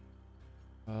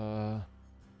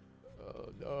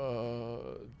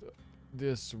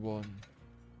this one.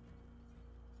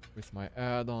 With my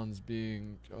add-ons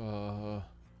being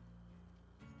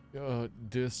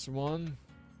this one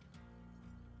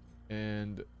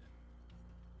and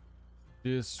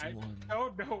this I one.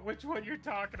 don't know which one you're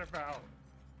talking about.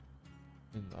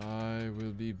 And I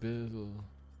will be Bill.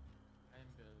 I'm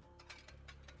Bill.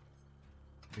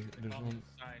 They There's call me one.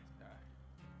 the science guy.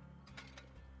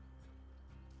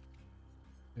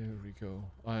 There we go.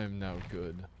 I am now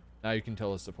good. Now you can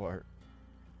tell us apart.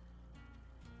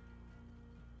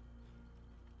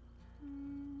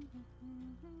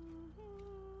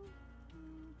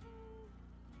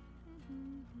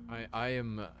 I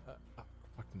am a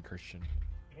fucking Christian.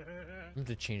 I'm going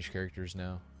to change characters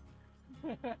now.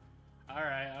 All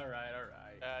right.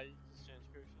 Yeah, you just change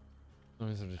Christian. I'm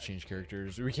going to have to change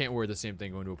characters. We can't wear the same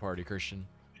thing going to a party, Christian.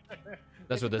 That's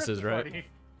It's what this is, right? Christmas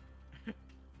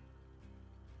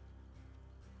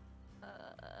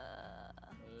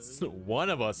So one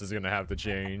of us is going to have to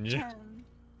change. party.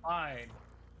 Fine.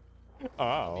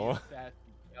 Oh.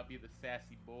 I'll be the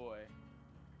sassy boy.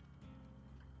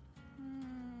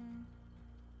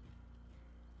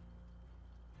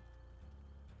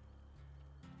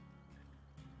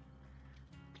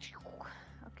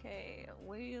 Okay,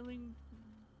 wailing.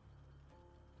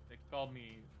 They call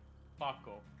me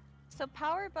Paco. So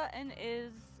power button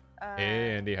is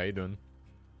Hey, Andy, how you doing?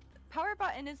 power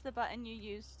button is the button you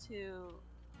use to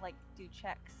like do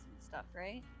checks and stuff,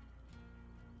 right?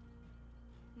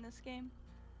 In this game?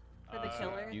 For the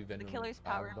killer. you've The been killer's with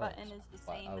power $5, button is the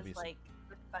but same I'll as be like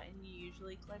the button you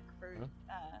usually click for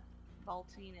Huh?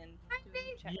 vaulting and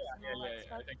doing checks and all that I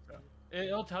stuff. think so.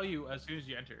 It'll tell you as soon as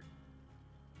you enter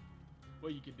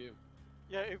what you can do.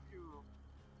 Yeah, if you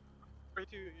try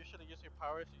to usually use your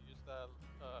powers, you use the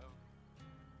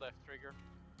left trigger.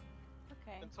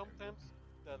 Okay. And sometimes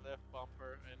the left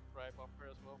bumper and right bumper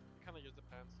as well. It kind of just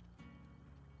depends.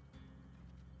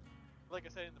 Like I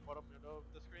said, in the bottom middle of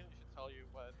the screen, it should tell you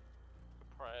what to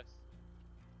press.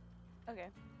 Okay.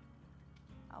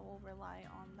 I will rely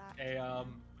on that.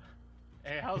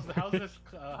 Hey, how's this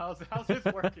how's this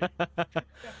working?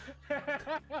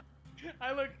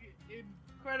 I look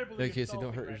incredibly. Hey, Casey, don't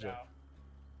insulting hurt right yourself. now.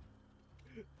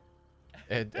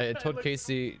 I told Look-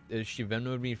 Casey if she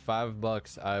Venmoed me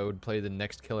 $5, I would play the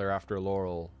next killer after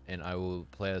Laurel, and I will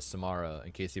play as Samara.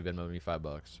 And Casey Venmoed me $5.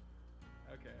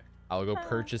 Okay. I'll go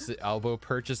purchase it. I'll go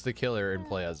purchase the killer and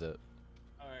play as it.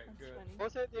 All right. That's Good. funny.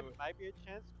 Also, there So- might be a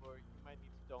chance where you might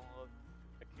need to download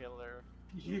a killer.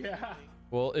 Yeah.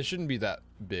 Well, it shouldn't be that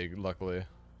big, luckily.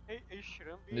 It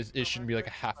shouldn't be. It shouldn't be like a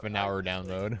correct, half but an I hour usually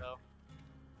download. so.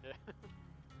 Yeah.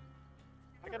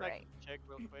 I can Alright. check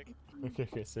real quick. Okay,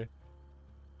 Casey.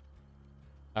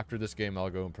 After this game, I'll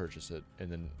go and purchase it and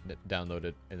then download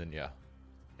it, and then yeah,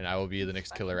 and I will be the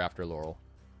next killer after Laurel.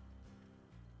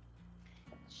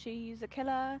 She's a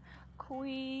killer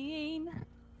queen.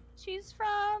 She's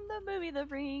from the movie The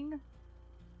Ring.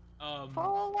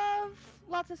 Full of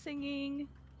lots of singing.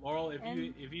 Laurel,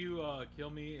 if you kill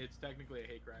me, it's technically a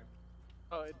hate crime.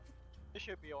 Oh, it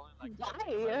should be only like.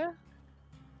 Why?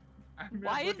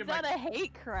 Why is that a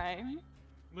hate crime?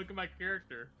 Look at my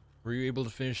character. Were you able to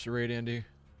finish the raid, Andy?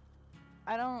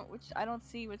 I don't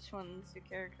see which one's your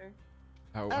character.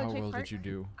 How Jake well Park? did you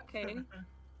do? Okay.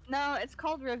 No, it's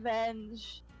called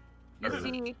Revenge. You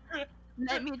see,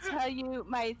 let me tell you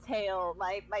my tale,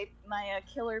 my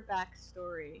killer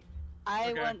backstory.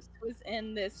 I once was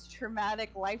in this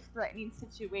traumatic, life-threatening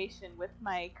situation with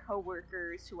my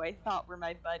coworkers who I thought were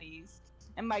my buddies,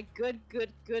 and my good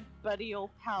buddy old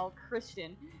pal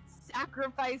Christian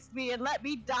sacrificed me and let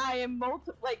me die and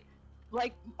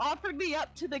like offered me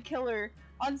up to the killer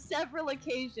on several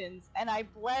occasions, and I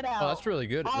bled out. Oh, that's really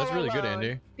good. That's really good,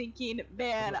 Andy. Thinking,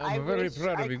 man, I'm I very wish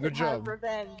proud I of you. could Good have job.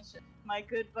 revenge, my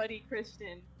good buddy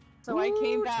Christian. So I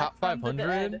came back top from the 500?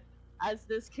 dead as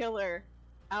this killer,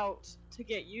 out to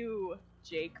get you,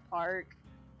 Jake Park.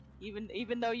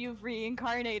 Even though you've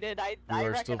reincarnated, I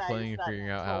are still recognize playing and that figuring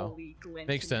out how. holy glint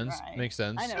Makes in your sense. eye. Makes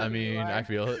sense. I know I who you mean, are. I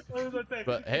feel it.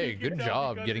 But hey, good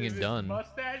job getting it done.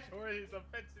 Mustache or his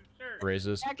offensive shirt.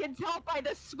 Raises. I can tell by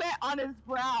the sweat on his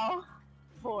brow.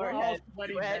 We're all Forehead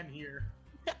sweaty sweat. men here.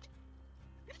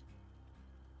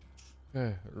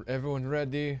 Everyone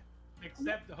ready?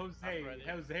 Except Jose. ready.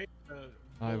 Jose,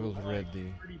 I will like,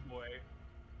 ready. pretty boy.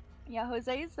 Yeah,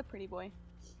 Jose is the pretty boy.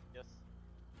 Yes.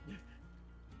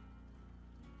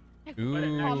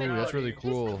 Ooh, that's really He's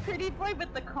cool. the pretty boy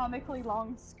with the comically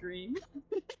long scream.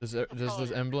 Does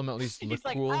this emblem at least look He's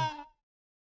like, cool? "Ah."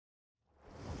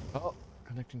 Oh,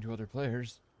 connecting to other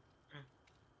players.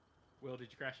 Will, did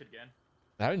you crash it again?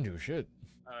 I didn't do shit.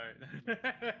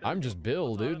 Alright. I'm just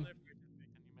Bill, What's on dude.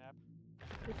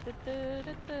 the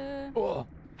map? Oh.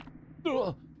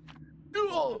 Oh.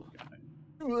 Oh.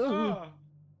 Oh.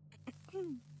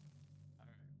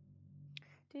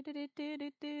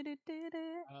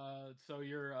 So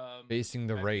you're Facing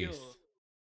the I wraith. feel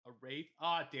a wraith?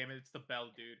 Ah, damn it! It's the bell,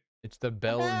 dude. It's the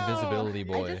bell No, invisibility I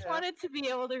boy. just wanted to be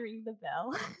able to ring the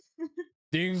bell.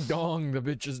 Ding dong, the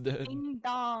bitch is dead. Ding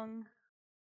dong.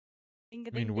 Ding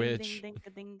I mean, witch. ding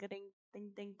ding ding ding ding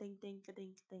ding ding ding ding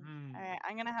ding. Hmm. Alright,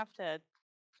 I'm gonna have to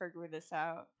figure this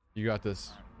out. You got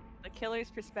this. The killer's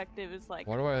perspective is like.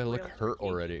 Why do I look real hurt tricky.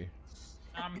 already?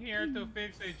 I'm here to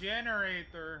fix a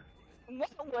generator. What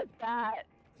was that?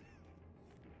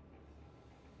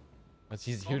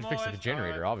 He's here to fix the Almost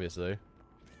generator, done. obviously.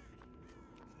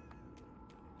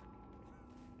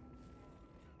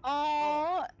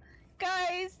 Oh,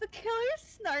 guys, the killer's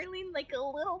snarling like a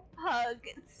little pug.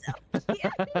 It's so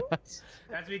cute.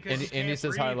 That's because Andy- he Andy can't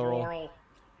says breathe, hi, Laurel.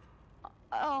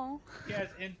 Oh. He has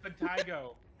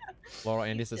infantigo. Laurel,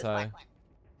 Andy He's says just hi.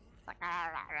 like-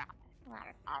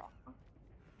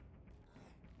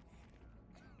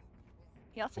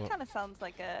 He also What? kind of sounds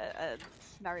like a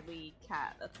snarly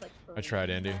cat. That's like. I tried,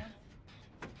 Andy.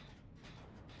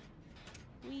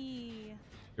 Wee.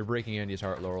 You're breaking Andy's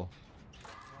heart, Laurel.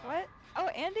 What? Oh,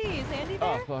 Andy! Is Andy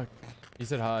Oh, there? fuck. He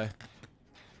said hi.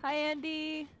 Hi,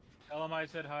 Andy. Tell him I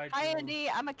said hi. Hi, too. Andy.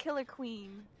 I'm a killer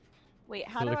queen. Wait,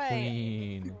 how Killer do I?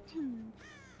 queen.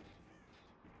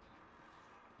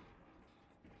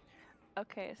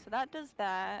 Okay, so that does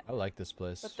that. I like this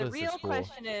place. But This the place is real cool.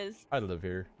 question is, I live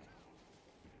here.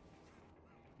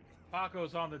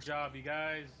 Paco's on the job, you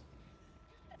guys.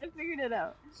 I figured it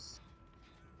out.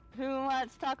 Who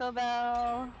wants Taco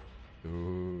Bell?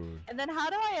 Ooh. And then how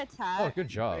do I attack? Oh, good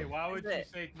job. Hey, why would Is you it-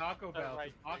 say Taco Bell?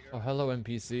 right Taco- trigger. Oh, hello,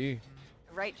 NPC.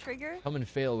 Right trigger? Come and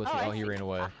fail with me. I Oh, he see. ran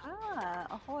away. Aha,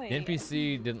 ahoy. The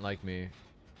NPC didn't like me.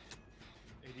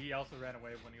 He also ran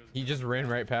away when he was. He just ran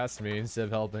right past me instead of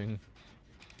helping.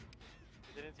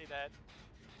 You didn't see that?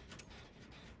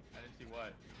 I didn't see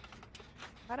what.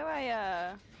 How do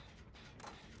I,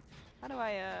 how do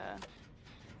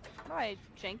I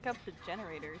jank up the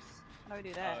generators? How do I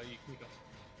do that? You click on.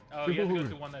 Oh, you have to go Dude.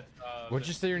 to one that. What'd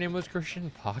you say your name was, Christian?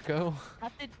 Paco?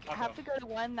 have to go to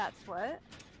one that's what?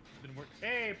 Didn't work.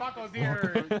 Hey, Paco's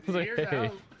here. I was like, Here's hey.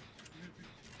 out.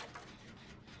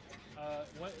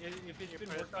 If it's been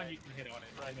worked on, you can hit on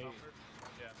it. Right Maybe. bumper.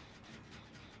 Yeah.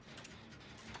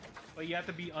 But you have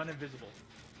to be uninvisible.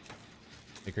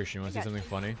 Hey, Christian, you want to I see got something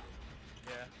funny?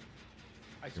 Yeah.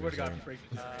 I Give swear me to a God, second. if you break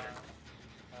this.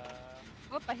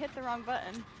 Whoop, I hit the wrong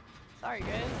button. Sorry,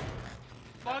 guys.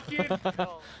 Fucking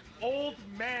No, old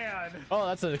man. Oh,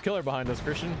 that's a killer behind us,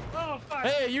 Christian. Oh fuck.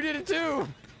 Hey, you did it too!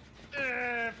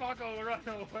 Paco, run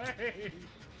away.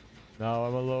 Now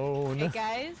I'm alone. Hey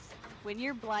guys, when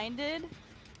you're blinded,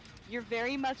 you're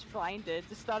very much blinded.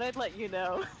 Just thought I'd let you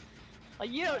know. Like,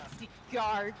 you don't see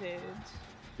garbage.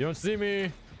 You don't see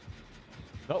me.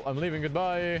 No, I'm leaving.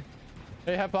 Goodbye.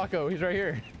 Hey, have Paco. He's right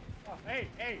here. Oh, hey,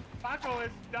 Paco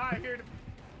is not here to...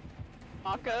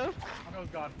 Paco? Paco's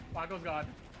gone. Paco's gone.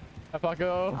 Have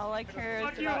Paco. All I care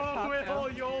Fuck is you, about Paco.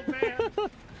 you old man.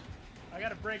 I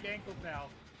gotta break ankles now.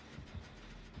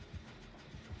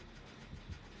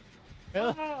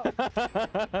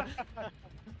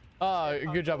 Oh,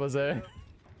 good job, Jose.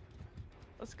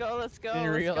 Let's go, let's go. Didn't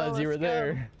realize you were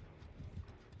there.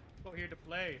 Go here to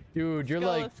play. Dude, you're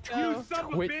Let's go, like let's go. You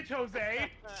son of a bitch, Jose.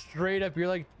 straight up. You're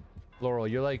like Laurel.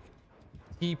 You're like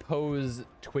T-pose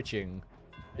twitching.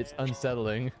 It's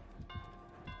unsettling.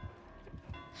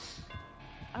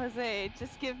 Jose,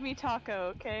 just give me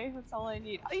Taco, okay? That's all I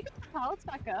need. Oh, you got the pallets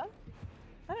back up?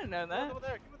 I didn't know that. Over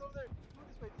there, give it over there.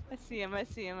 Go this way,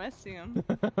 I see him.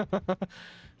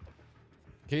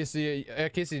 Casey,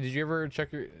 Casey, did you ever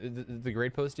check the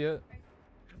grade post yet?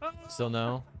 Still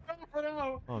no?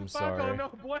 No. Oh, I'm Paco, sorry. no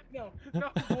bueno.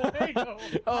 No bueno.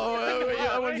 Oh, wait,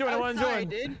 I want to join. I want to Sorry, join.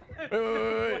 dude.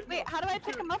 Wait. Wait, how do I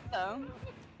pick him up though?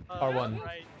 R1.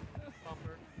 Right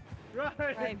bumper.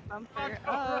 Right. Right bumper. Paco,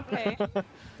 Oh, okay.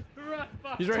 Run,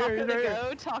 Paco. He's right here. He's right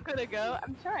here. Taco to go.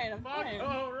 I'm trying.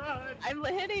 Paco, run. I'm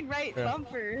hitting right Yeah.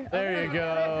 bumper. There you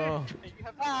go. Hey, you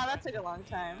have Wow, that took a long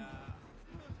time.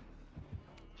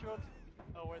 Sure.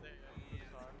 Oh, where they?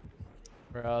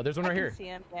 Sorry. There's one right I here. can see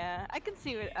him. Yeah, I can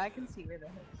see where the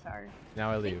hooks are.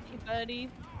 Now I leave. Thank you, buddy.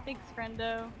 Thanks,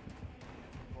 friendo.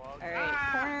 Well, All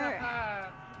right,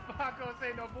 corner. Paco,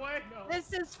 say no bueno.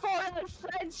 This is for the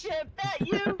friendship that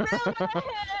you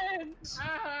ruined.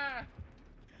 Ah.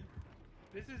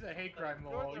 This is a hate crime,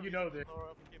 Laurel. You know this. Laura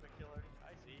became a killer.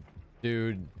 I see.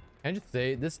 Dude, can I just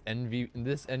say this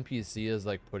NPC is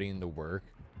like putting in the work.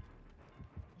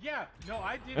 Yeah, no,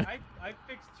 I did. I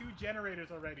fixed 2 generators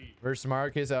already. Versus Samara.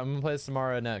 Okay, so I'm gonna play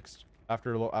Samara next.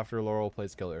 After Laurel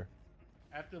plays killer.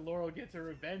 After Laurel gets her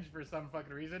revenge for some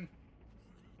fucking reason.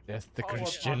 Yes, the Oh,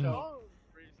 Christian. Paco. Oh,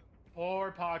 reason.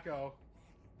 Or Paco.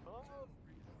 Oh,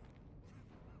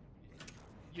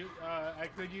 reason. I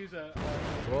could use a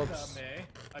Whoops.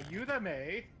 Yuda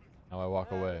May. Now I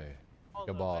walk away. Hold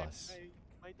Like a on, boss.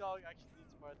 My dog actually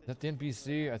needs more Is that the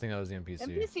NPC? I think that was the NPC.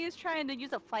 NPC is trying to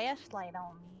use a flashlight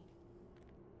on me.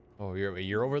 Oh,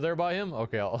 you're over there by him?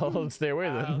 Okay, I'll stay away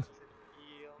then. Heal.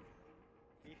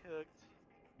 He hooked.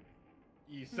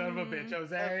 You son of a bitch, Mm. Jose.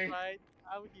 That's right.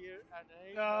 I'm here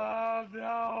and I. Oh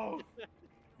no.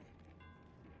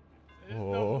 There's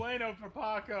Oh. no bueno for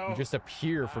Paco. You just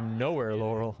appear from nowhere,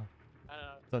 Laurel. I don't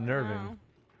know. It's unnerving. Wow.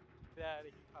 Get out of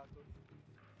here, Paco.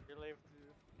 You're late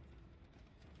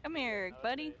to. Come here,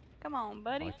 buddy. Come on, Oh,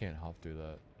 buddy. I can't hop through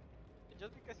that.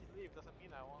 Just because you leave doesn't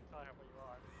mean I won't tell her where you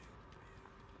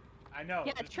are. I know.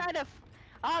 Yeah, this is- try to.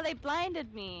 Oh, they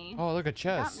blinded me. Oh, look, a Got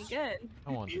chest. me good.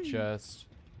 I want the chest.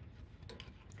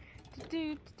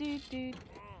 Do, do, do, do.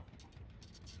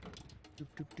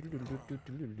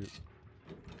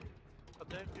 But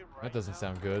then you That doesn't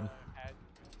sound good. Had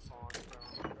on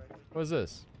correctly. What is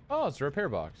this? Oh, it's a repair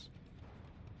box.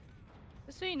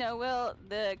 Just so you know, Will,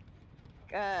 the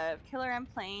killer I'm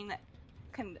playing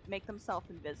can make themselves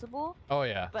invisible, Oh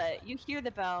yeah. but you hear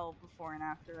the bell before and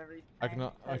after every I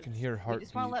time. can hear We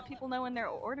just want heartbeat. to let people know when their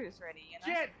order's ready,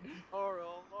 you know? Shit!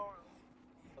 Laurel. Oh,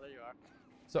 there you are.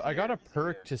 So I got a He's here.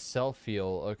 perk to self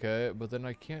heal, okay, but then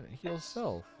I can't heal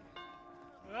self.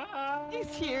 Ah. He's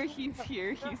here, he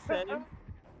said.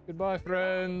 Goodbye,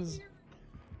 friends.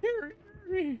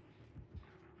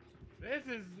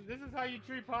 This is how you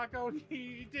treat Paco.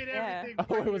 He did Yeah. everything. Oh,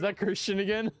 for wait, was you. that Christian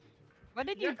again? What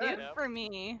did you do Yeah. for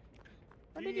me?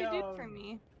 What did He, you do for um,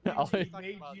 me? I'll- He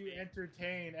made you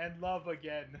entertain and love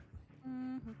again.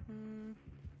 Mm-hmm.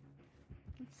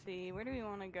 Let's see, where do we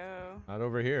want to go? Not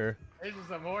over here. This is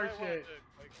some I horse wanna shit. do it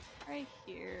quick. Right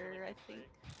here, I think.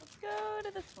 Let's go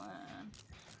to this one.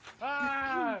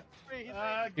 Ah! Wait, he's Do,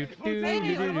 right. do, Hey,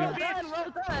 do, do, well do. done,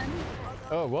 well done.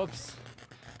 Oh, whoops.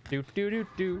 Do do do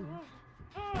do.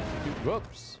 Do,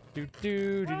 whoops. Do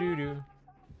do do do do.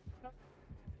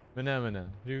 Mana.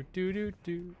 Do do do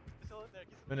do. He's still in there.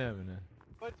 He's in there. Mana.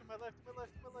 Go to my left, to my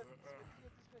left, to my left.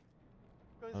 This way.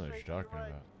 Oh, Go what straight you're to talking the right.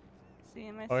 about. See,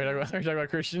 am I Oh, you're seeing- talking about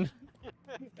Christian?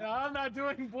 I'm not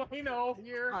doing bueno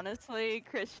here. Honestly,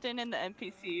 Christian and the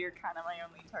NPC are kind of my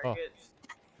only targets.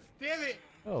 Damn it!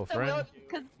 Oh, So friend.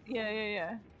 Cause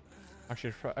yeah.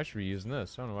 Actually, I should be using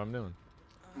this. I don't know what I'm doing.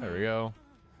 There we go.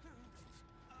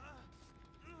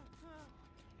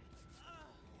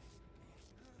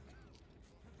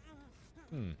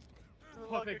 To the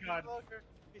Oh, thank God.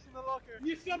 He's in the locker.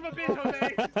 You son of a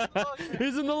bitch, Jose!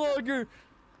 He's in the locker.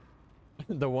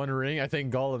 The One Ring. I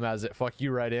think Gollum has it. Fuck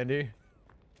you, right, Andy?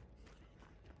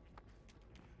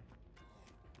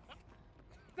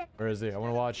 Where is he? I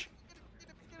want to watch.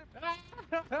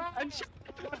 I'm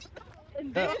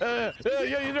Yeah, he's right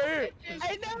here.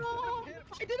 I know.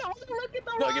 I didn't want to look at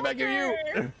the No, locker. get back here,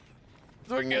 you.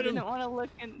 So we can I get him. didn't want to look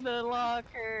in the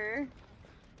locker.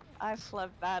 I flubbed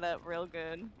that up real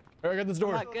good. I got this I'm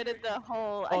door. not good at the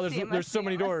whole. Oh, I see him, I there's so see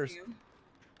many him, I doors. see him.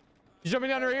 He's jumping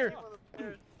down right here.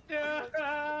 Get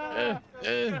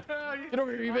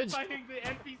over here, you I'm bitch. fighting the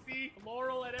NPC,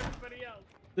 Laurel, and everybody else.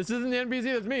 This isn't the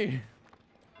NPC, that's me.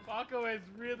 Paco is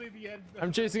really the end.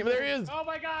 I'm chasing him. There he is. Oh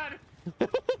my God!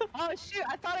 Oh shoot!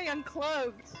 I thought I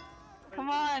uncloaked. Come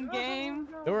on, game.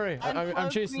 Don't worry, I'm Uncloak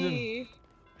chasing him. me. You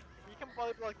can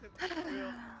body block him. For real. You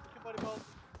can body block.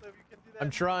 So if you can do that.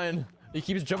 I'm trying. He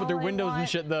keeps jumping All through I windows and want-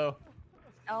 shit, though.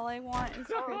 All I want is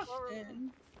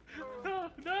Christian. No,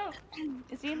 no.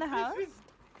 Is he in the house?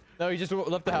 No, he just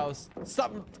left the house.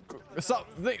 Stop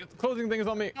closing things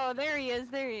on me. Oh, there he is.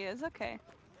 There he is. Okay.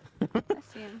 I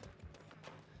see him.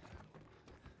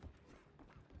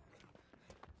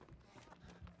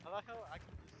 I like how I can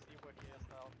just see where he is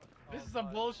now. This is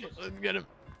some bullshit. Let's get him.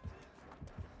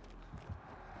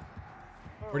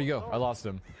 Where'd he go? I lost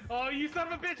him. Oh, you son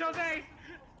of a bitch, Jose!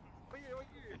 Wait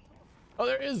here. Oh,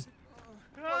 there he is.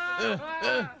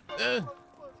 Ah,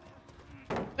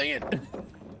 Dang it.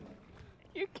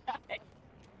 You guys.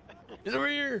 He's over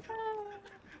here. Oh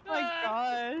my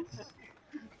gosh.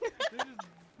 This is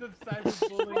the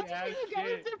cyberbullying ass You guys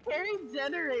shit. are carrying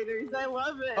generators. I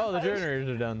love it. Oh, the generators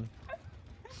are done.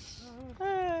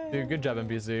 Dude, good job,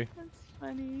 NPC. That's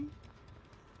funny.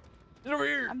 Get over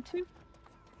here. I'm too.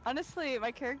 Honestly,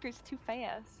 my character's too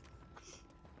fast.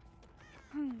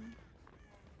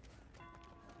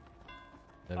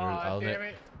 Aw, damn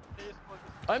it.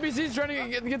 NPC's trying to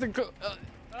get the.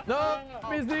 No,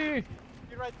 NPC.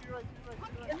 You're right.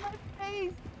 In my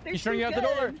face. They're He's trying to too get out the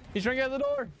door. good. He's trying to get out the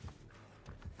door.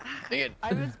 Dang it.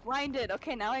 I was blinded.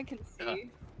 Okay, now I can see.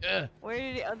 Yeah. Where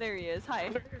did he? Oh, there he is. Hi.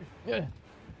 Yeah.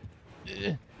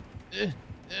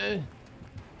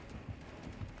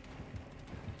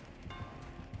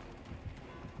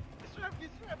 He's trapped.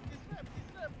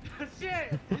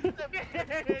 Shit!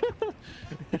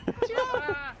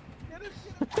 Ah, Get him.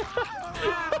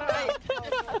 Wait.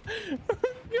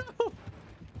 Go.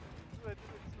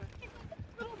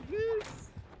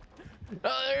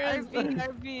 Oh, there he is.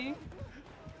 RB.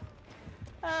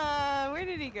 Where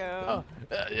did he go?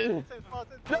 Oh,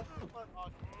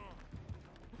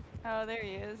 Oh, there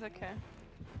he is. Okay.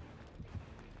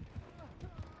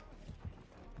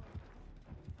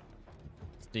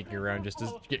 sneaking around just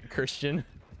to get Christian.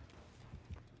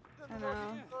 I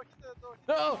know.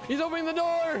 No, he's opening the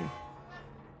door.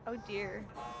 Oh dear.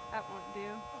 That won't do.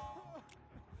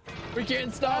 We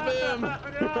can't stop him.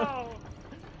 no!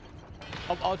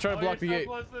 I'll try to block the you're gate.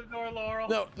 so close to the door, Laurel.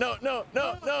 No, get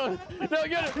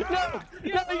it. No, he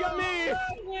got me.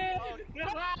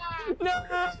 No,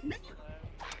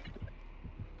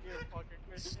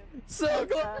 so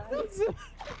close.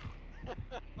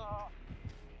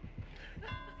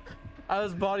 I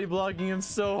was body blocking him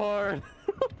so hard.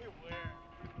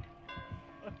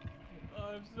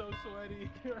 I'm so sweaty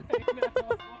right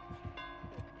now.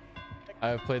 I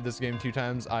have played this game 2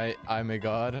 times. I'm a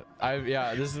god.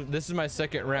 Yeah, this is my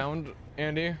second round,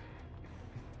 Andy.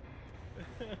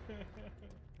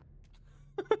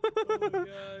 Oh my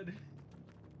God.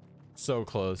 So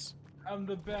close. I'm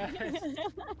the best.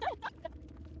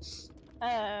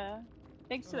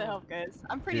 Thanks for the help, guys.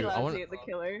 I'm pretty Dude, I lousy wanna- at the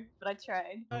killer, but I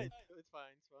tried. It's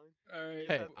fine. Alright.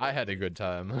 Hey, I had a good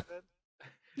time.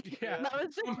 Yeah. That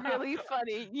was really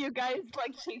funny. You guys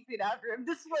like chasing after him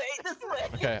this way.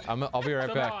 Okay, I'll be right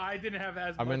Somehow back. I didn't have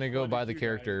as I'm much gonna go fun buy as the you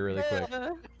character really quick.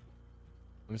 I'm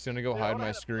just gonna go hide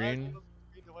my screen.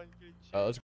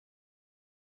 Let's.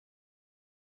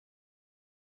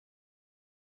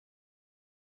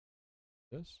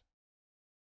 This.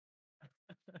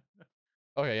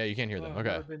 Okay, yeah, you can't hear guys. them. Oh,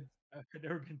 Okay, I've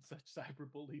never been such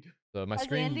cyberbullied. so my Has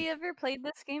screen. Andy ever played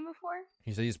this game before?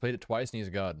 He said he's played it twice and he's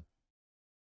a god.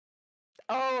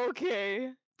 Oh,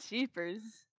 okay. Jeepers.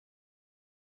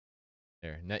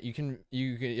 There. Now you can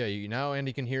yeah, now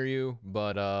Andy can hear you,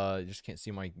 but you just can't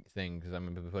see my thing because I'm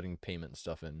gonna be putting payment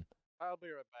stuff in. I'll be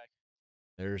right back.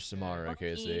 There's Samara,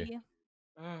 KC.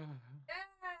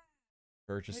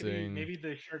 Purchasing. Maybe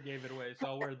the shirt gave it away, so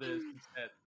I'll wear this instead.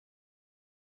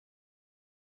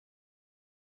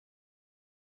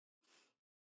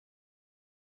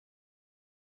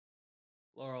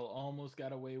 Laurel almost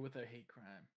got away with a hate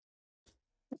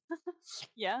crime.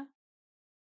 Yeah.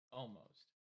 Almost.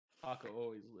 Paco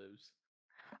always lives.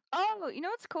 Oh, you know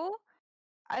what's cool?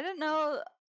 I don't know.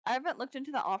 I haven't looked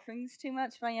into the offerings too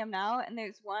much, but I am now. And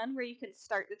there's one where you can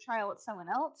start the trial with someone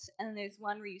else, and there's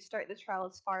one where you start the trial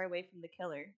as far away from the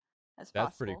killer as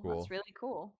That's pretty possible. cool. That's really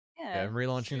cool. Yeah, Yeah. I'm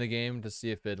relaunching the game to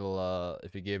see if it'll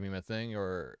if it gave me my thing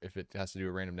or if it has to do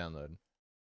a random download.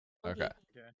 Okay.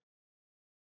 Okay.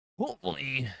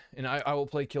 Hopefully, and I will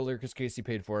play Killer because Casey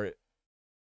paid for it.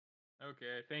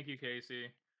 Okay. Thank you, Casey.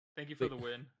 Thank you for the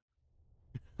win.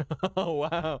 Oh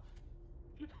wow.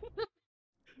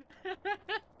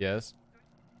 Yes.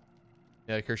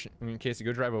 Yeah, Christian. I mean, Casey,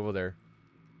 go drive over there.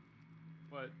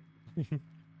 What?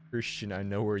 Christian, I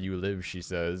know where you live. She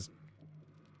says.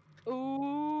 Ooh.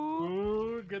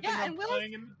 Ooh, good thing Yeah, I'm and Will's-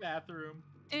 playing in the bathroom.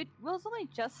 Dude, Will's only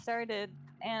just started,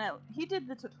 and he did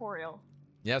the tutorial.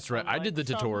 Yeah, that's right. I did the unlike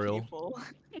some tutorial. people.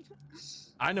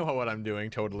 I know what I'm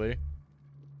doing totally.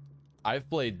 I've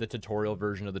played the tutorial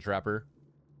version of the Trapper.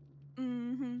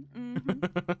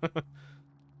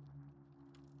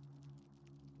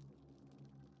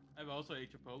 I've also ate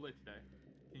Chipotle today.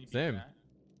 Can you beat Same. that?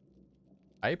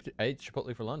 I ate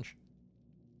Chipotle for lunch.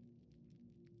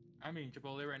 I'm eating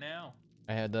Chipotle right now.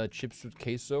 I had chips with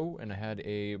queso, and I had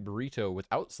a burrito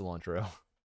without cilantro.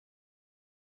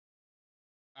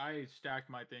 I stacked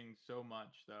my things so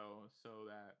much though, so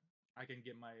that I can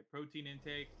get my protein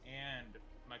intake and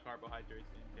my carbohydrates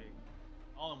intake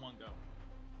all in one go.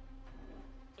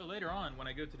 So later on, when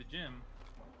I go to the gym,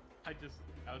 I'll just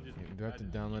Do I have to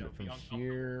download it from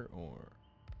here, or?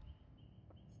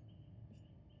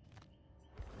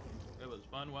 It was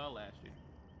fun while it lasted.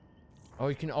 Oh,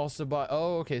 you can also buy.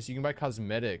 Oh, okay. So you can buy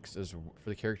cosmetics as for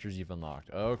the characters you've unlocked.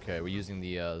 Okay, we're using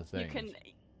the thing.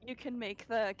 You can make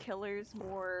the killers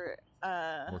more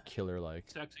More killer-like.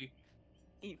 Sexy.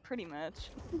 pretty much.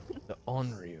 The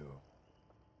Onryu.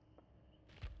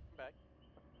 Back.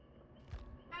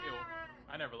 Ew,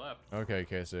 I never left. Okay,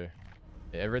 Casey.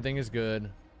 Everything is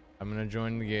good. I'm gonna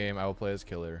join the game. I will play as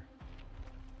killer.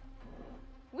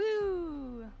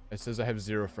 Woo! It says I have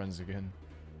 0 friends again.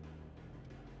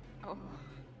 Oh,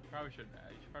 Probably should.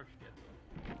 You should probably should get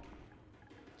some.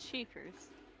 cheapers.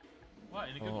 What?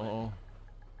 In a good way. Oh.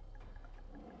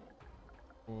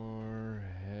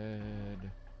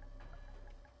 Forehead.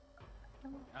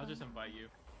 I'll just invite you.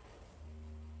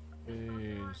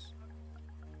 Face.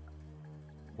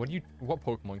 What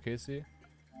Pokemon, Casey?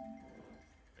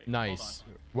 Wait, Nice.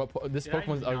 hold This Did I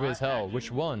Pokemon's ugly not as hell. add Which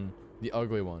you? one? The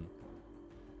ugly one. on.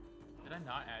 Did I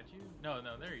not add you? No,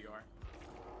 there you are.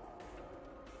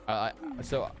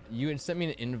 So you had sent me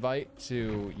an invite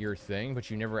to your thing, but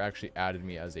you never actually added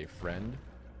me as a friend.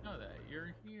 Know that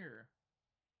you're here.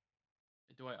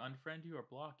 Do I unfriend you or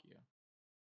block you?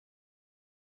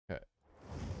 Okay.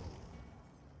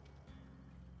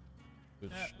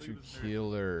 Switch Yeah, to look at this nerd.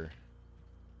 killer.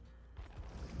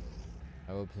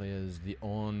 I will play as the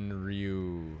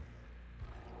Onryu.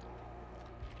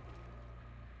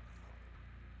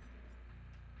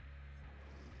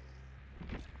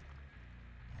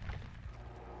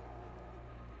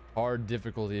 Hard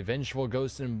difficulty. Vengeful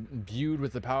ghost imbued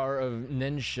with the power of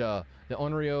Nensha. The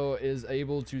Onryo is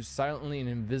able to silently and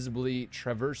invisibly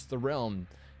traverse the realm,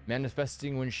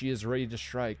 manifesting when she is ready to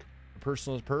strike.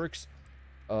 Personal perks?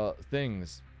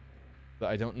 Things that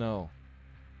I don't know.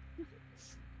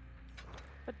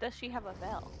 But does she have a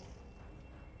bell?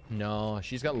 No,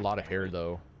 she's got a lot of hair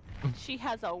though. She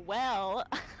has a well.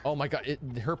 Oh my god,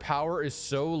 her power is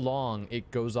so long, it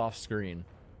goes off screen.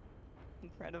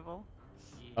 Incredible.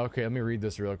 Okay, let me read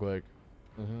this real quick.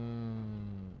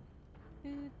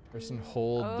 Person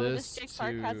hold Oh, this Jake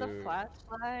Park to... has a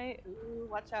flashlight. Ooh,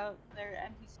 watch out. Their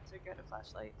NPCs are good at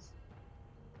flashlights.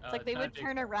 It's like they would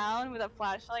turn around with a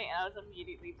flashlight and I was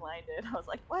immediately blinded. I was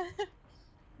like, what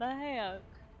the heck?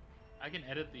 I can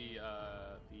edit the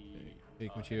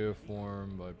Take material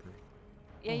form by...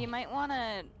 Yeah, you might want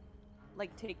to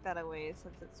like take that away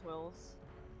since it's Will's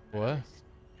What?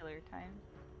 killer time.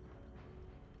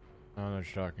 I don't know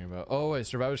what you're talking about. Oh wait,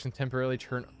 survivors can temporarily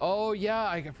turn... Oh yeah,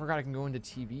 I forgot I can go into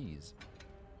TVs.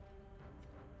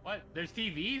 What? There's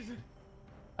TVs?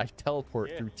 I teleport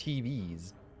Yeah. through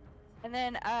TVs. And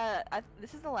then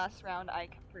this is the last round I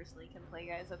personally can play,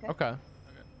 guys. Okay. Okay.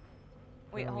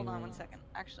 Wait, hold on 1 second.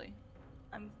 Actually,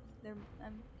 I'm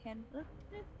can.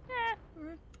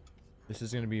 This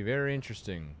is going to be very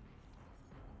interesting.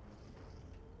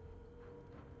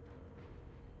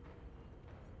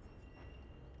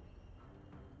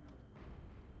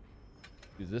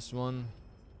 Do this one.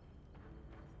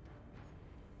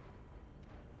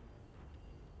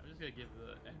 I'm just gonna give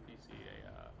the NPC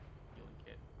a healing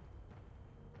kit.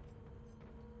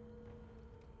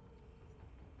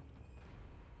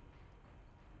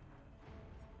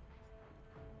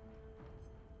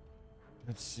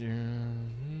 Let's see.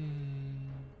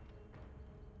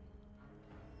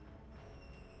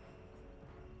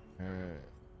 Alright.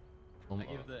 I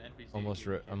give the NPC. Almost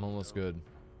I'm almost good.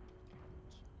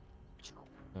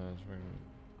 That's right.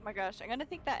 Oh my gosh, I'm gonna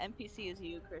think that NPC is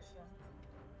you, Christian.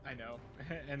 I know.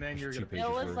 And then you're Two gonna. pages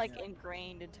It was worth. like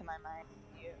ingrained into my mind.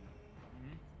 You,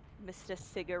 Mhm. Mr.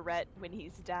 Cigarette, when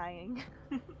he's dying.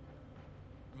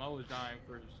 I'm always dying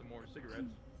for some more cigarettes.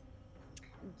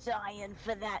 Dying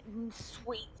for that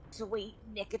sweet, sweet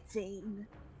nicotine,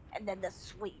 and then the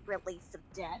sweet release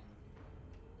of death.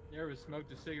 You ever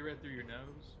smoked a cigarette through your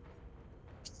nose?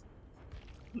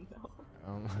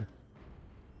 No.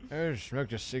 I just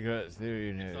smoked a cigarette through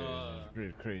your nose. uh, It's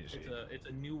pretty crazy. It's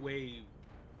a new wave,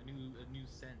 a new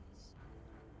sense.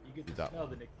 You get to That smell one.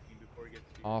 the nicotine before it gets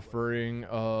to you. Offering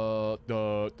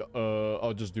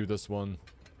I'll just do this one.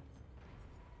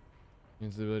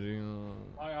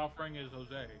 My offering is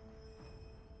Jose.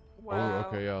 Oh,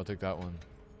 okay, yeah, I'll take that one.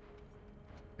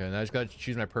 Okay, and I just gotta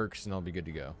choose my perks and I'll be good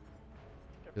to go.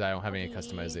 Because I don't have any Okay.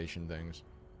 customization things.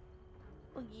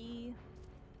 Oogie.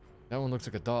 That one looks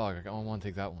like a dog. I don't want to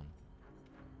take that one.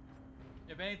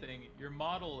 If anything, your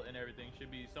model and everything should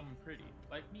be someone pretty,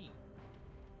 like me.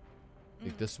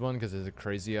 Take this one because it's a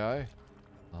crazy eye.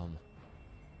 Can't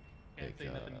Like, say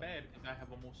nothing bad because I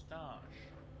have a mustache.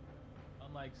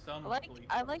 Unlike some police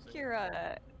I like officers.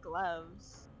 your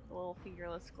gloves, the little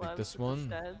fingerless gloves. this with one?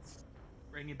 The studs.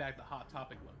 Bringing back the Hot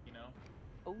Topic look, you know?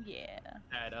 Oh yeah.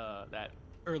 That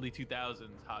early 2000s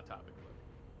Hot Topic look.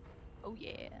 Oh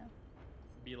yeah.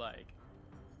 Be like,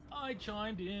 I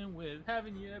chimed in with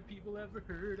haven't you people ever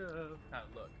heard of kind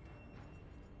of look.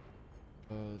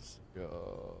 Let's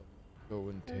go. Go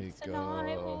and 'Cause take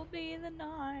tonight will be the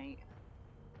night.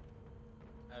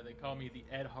 They call me the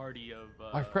Ed Hardy of.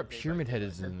 I forgot Day by Pyramid Head Day.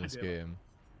 is in this I do. game.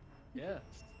 Yeah.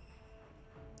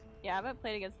 Yeah, I haven't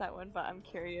played against that one, but I'm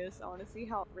curious. I want to see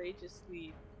how outrageous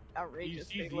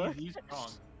they look. He's strong.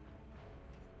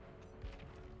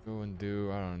 Go and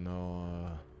do, I don't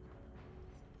know,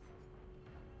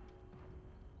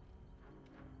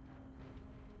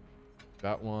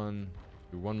 that one.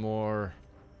 Do one more.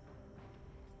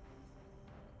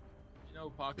 You know,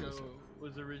 Paco Yes, sir.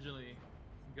 was originally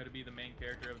going to be the main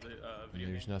character of the And video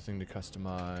there's game. nothing to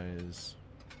customize.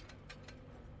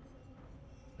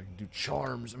 I can do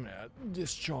charms. I'm gonna add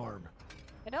this charm.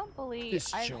 I don't believe. This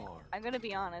charm. I'm gonna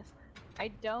be honest. I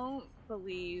don't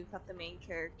believe that the main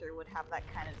character would have that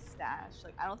kind of stash.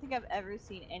 Like, I don't think I've ever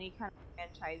seen any kind of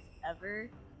franchise ever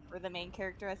where the main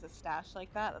character has a stash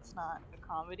like that. That's not a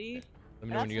comedy. Let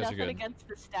me know when And you that's guys are nothing good. against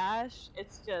the stash.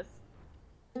 It's just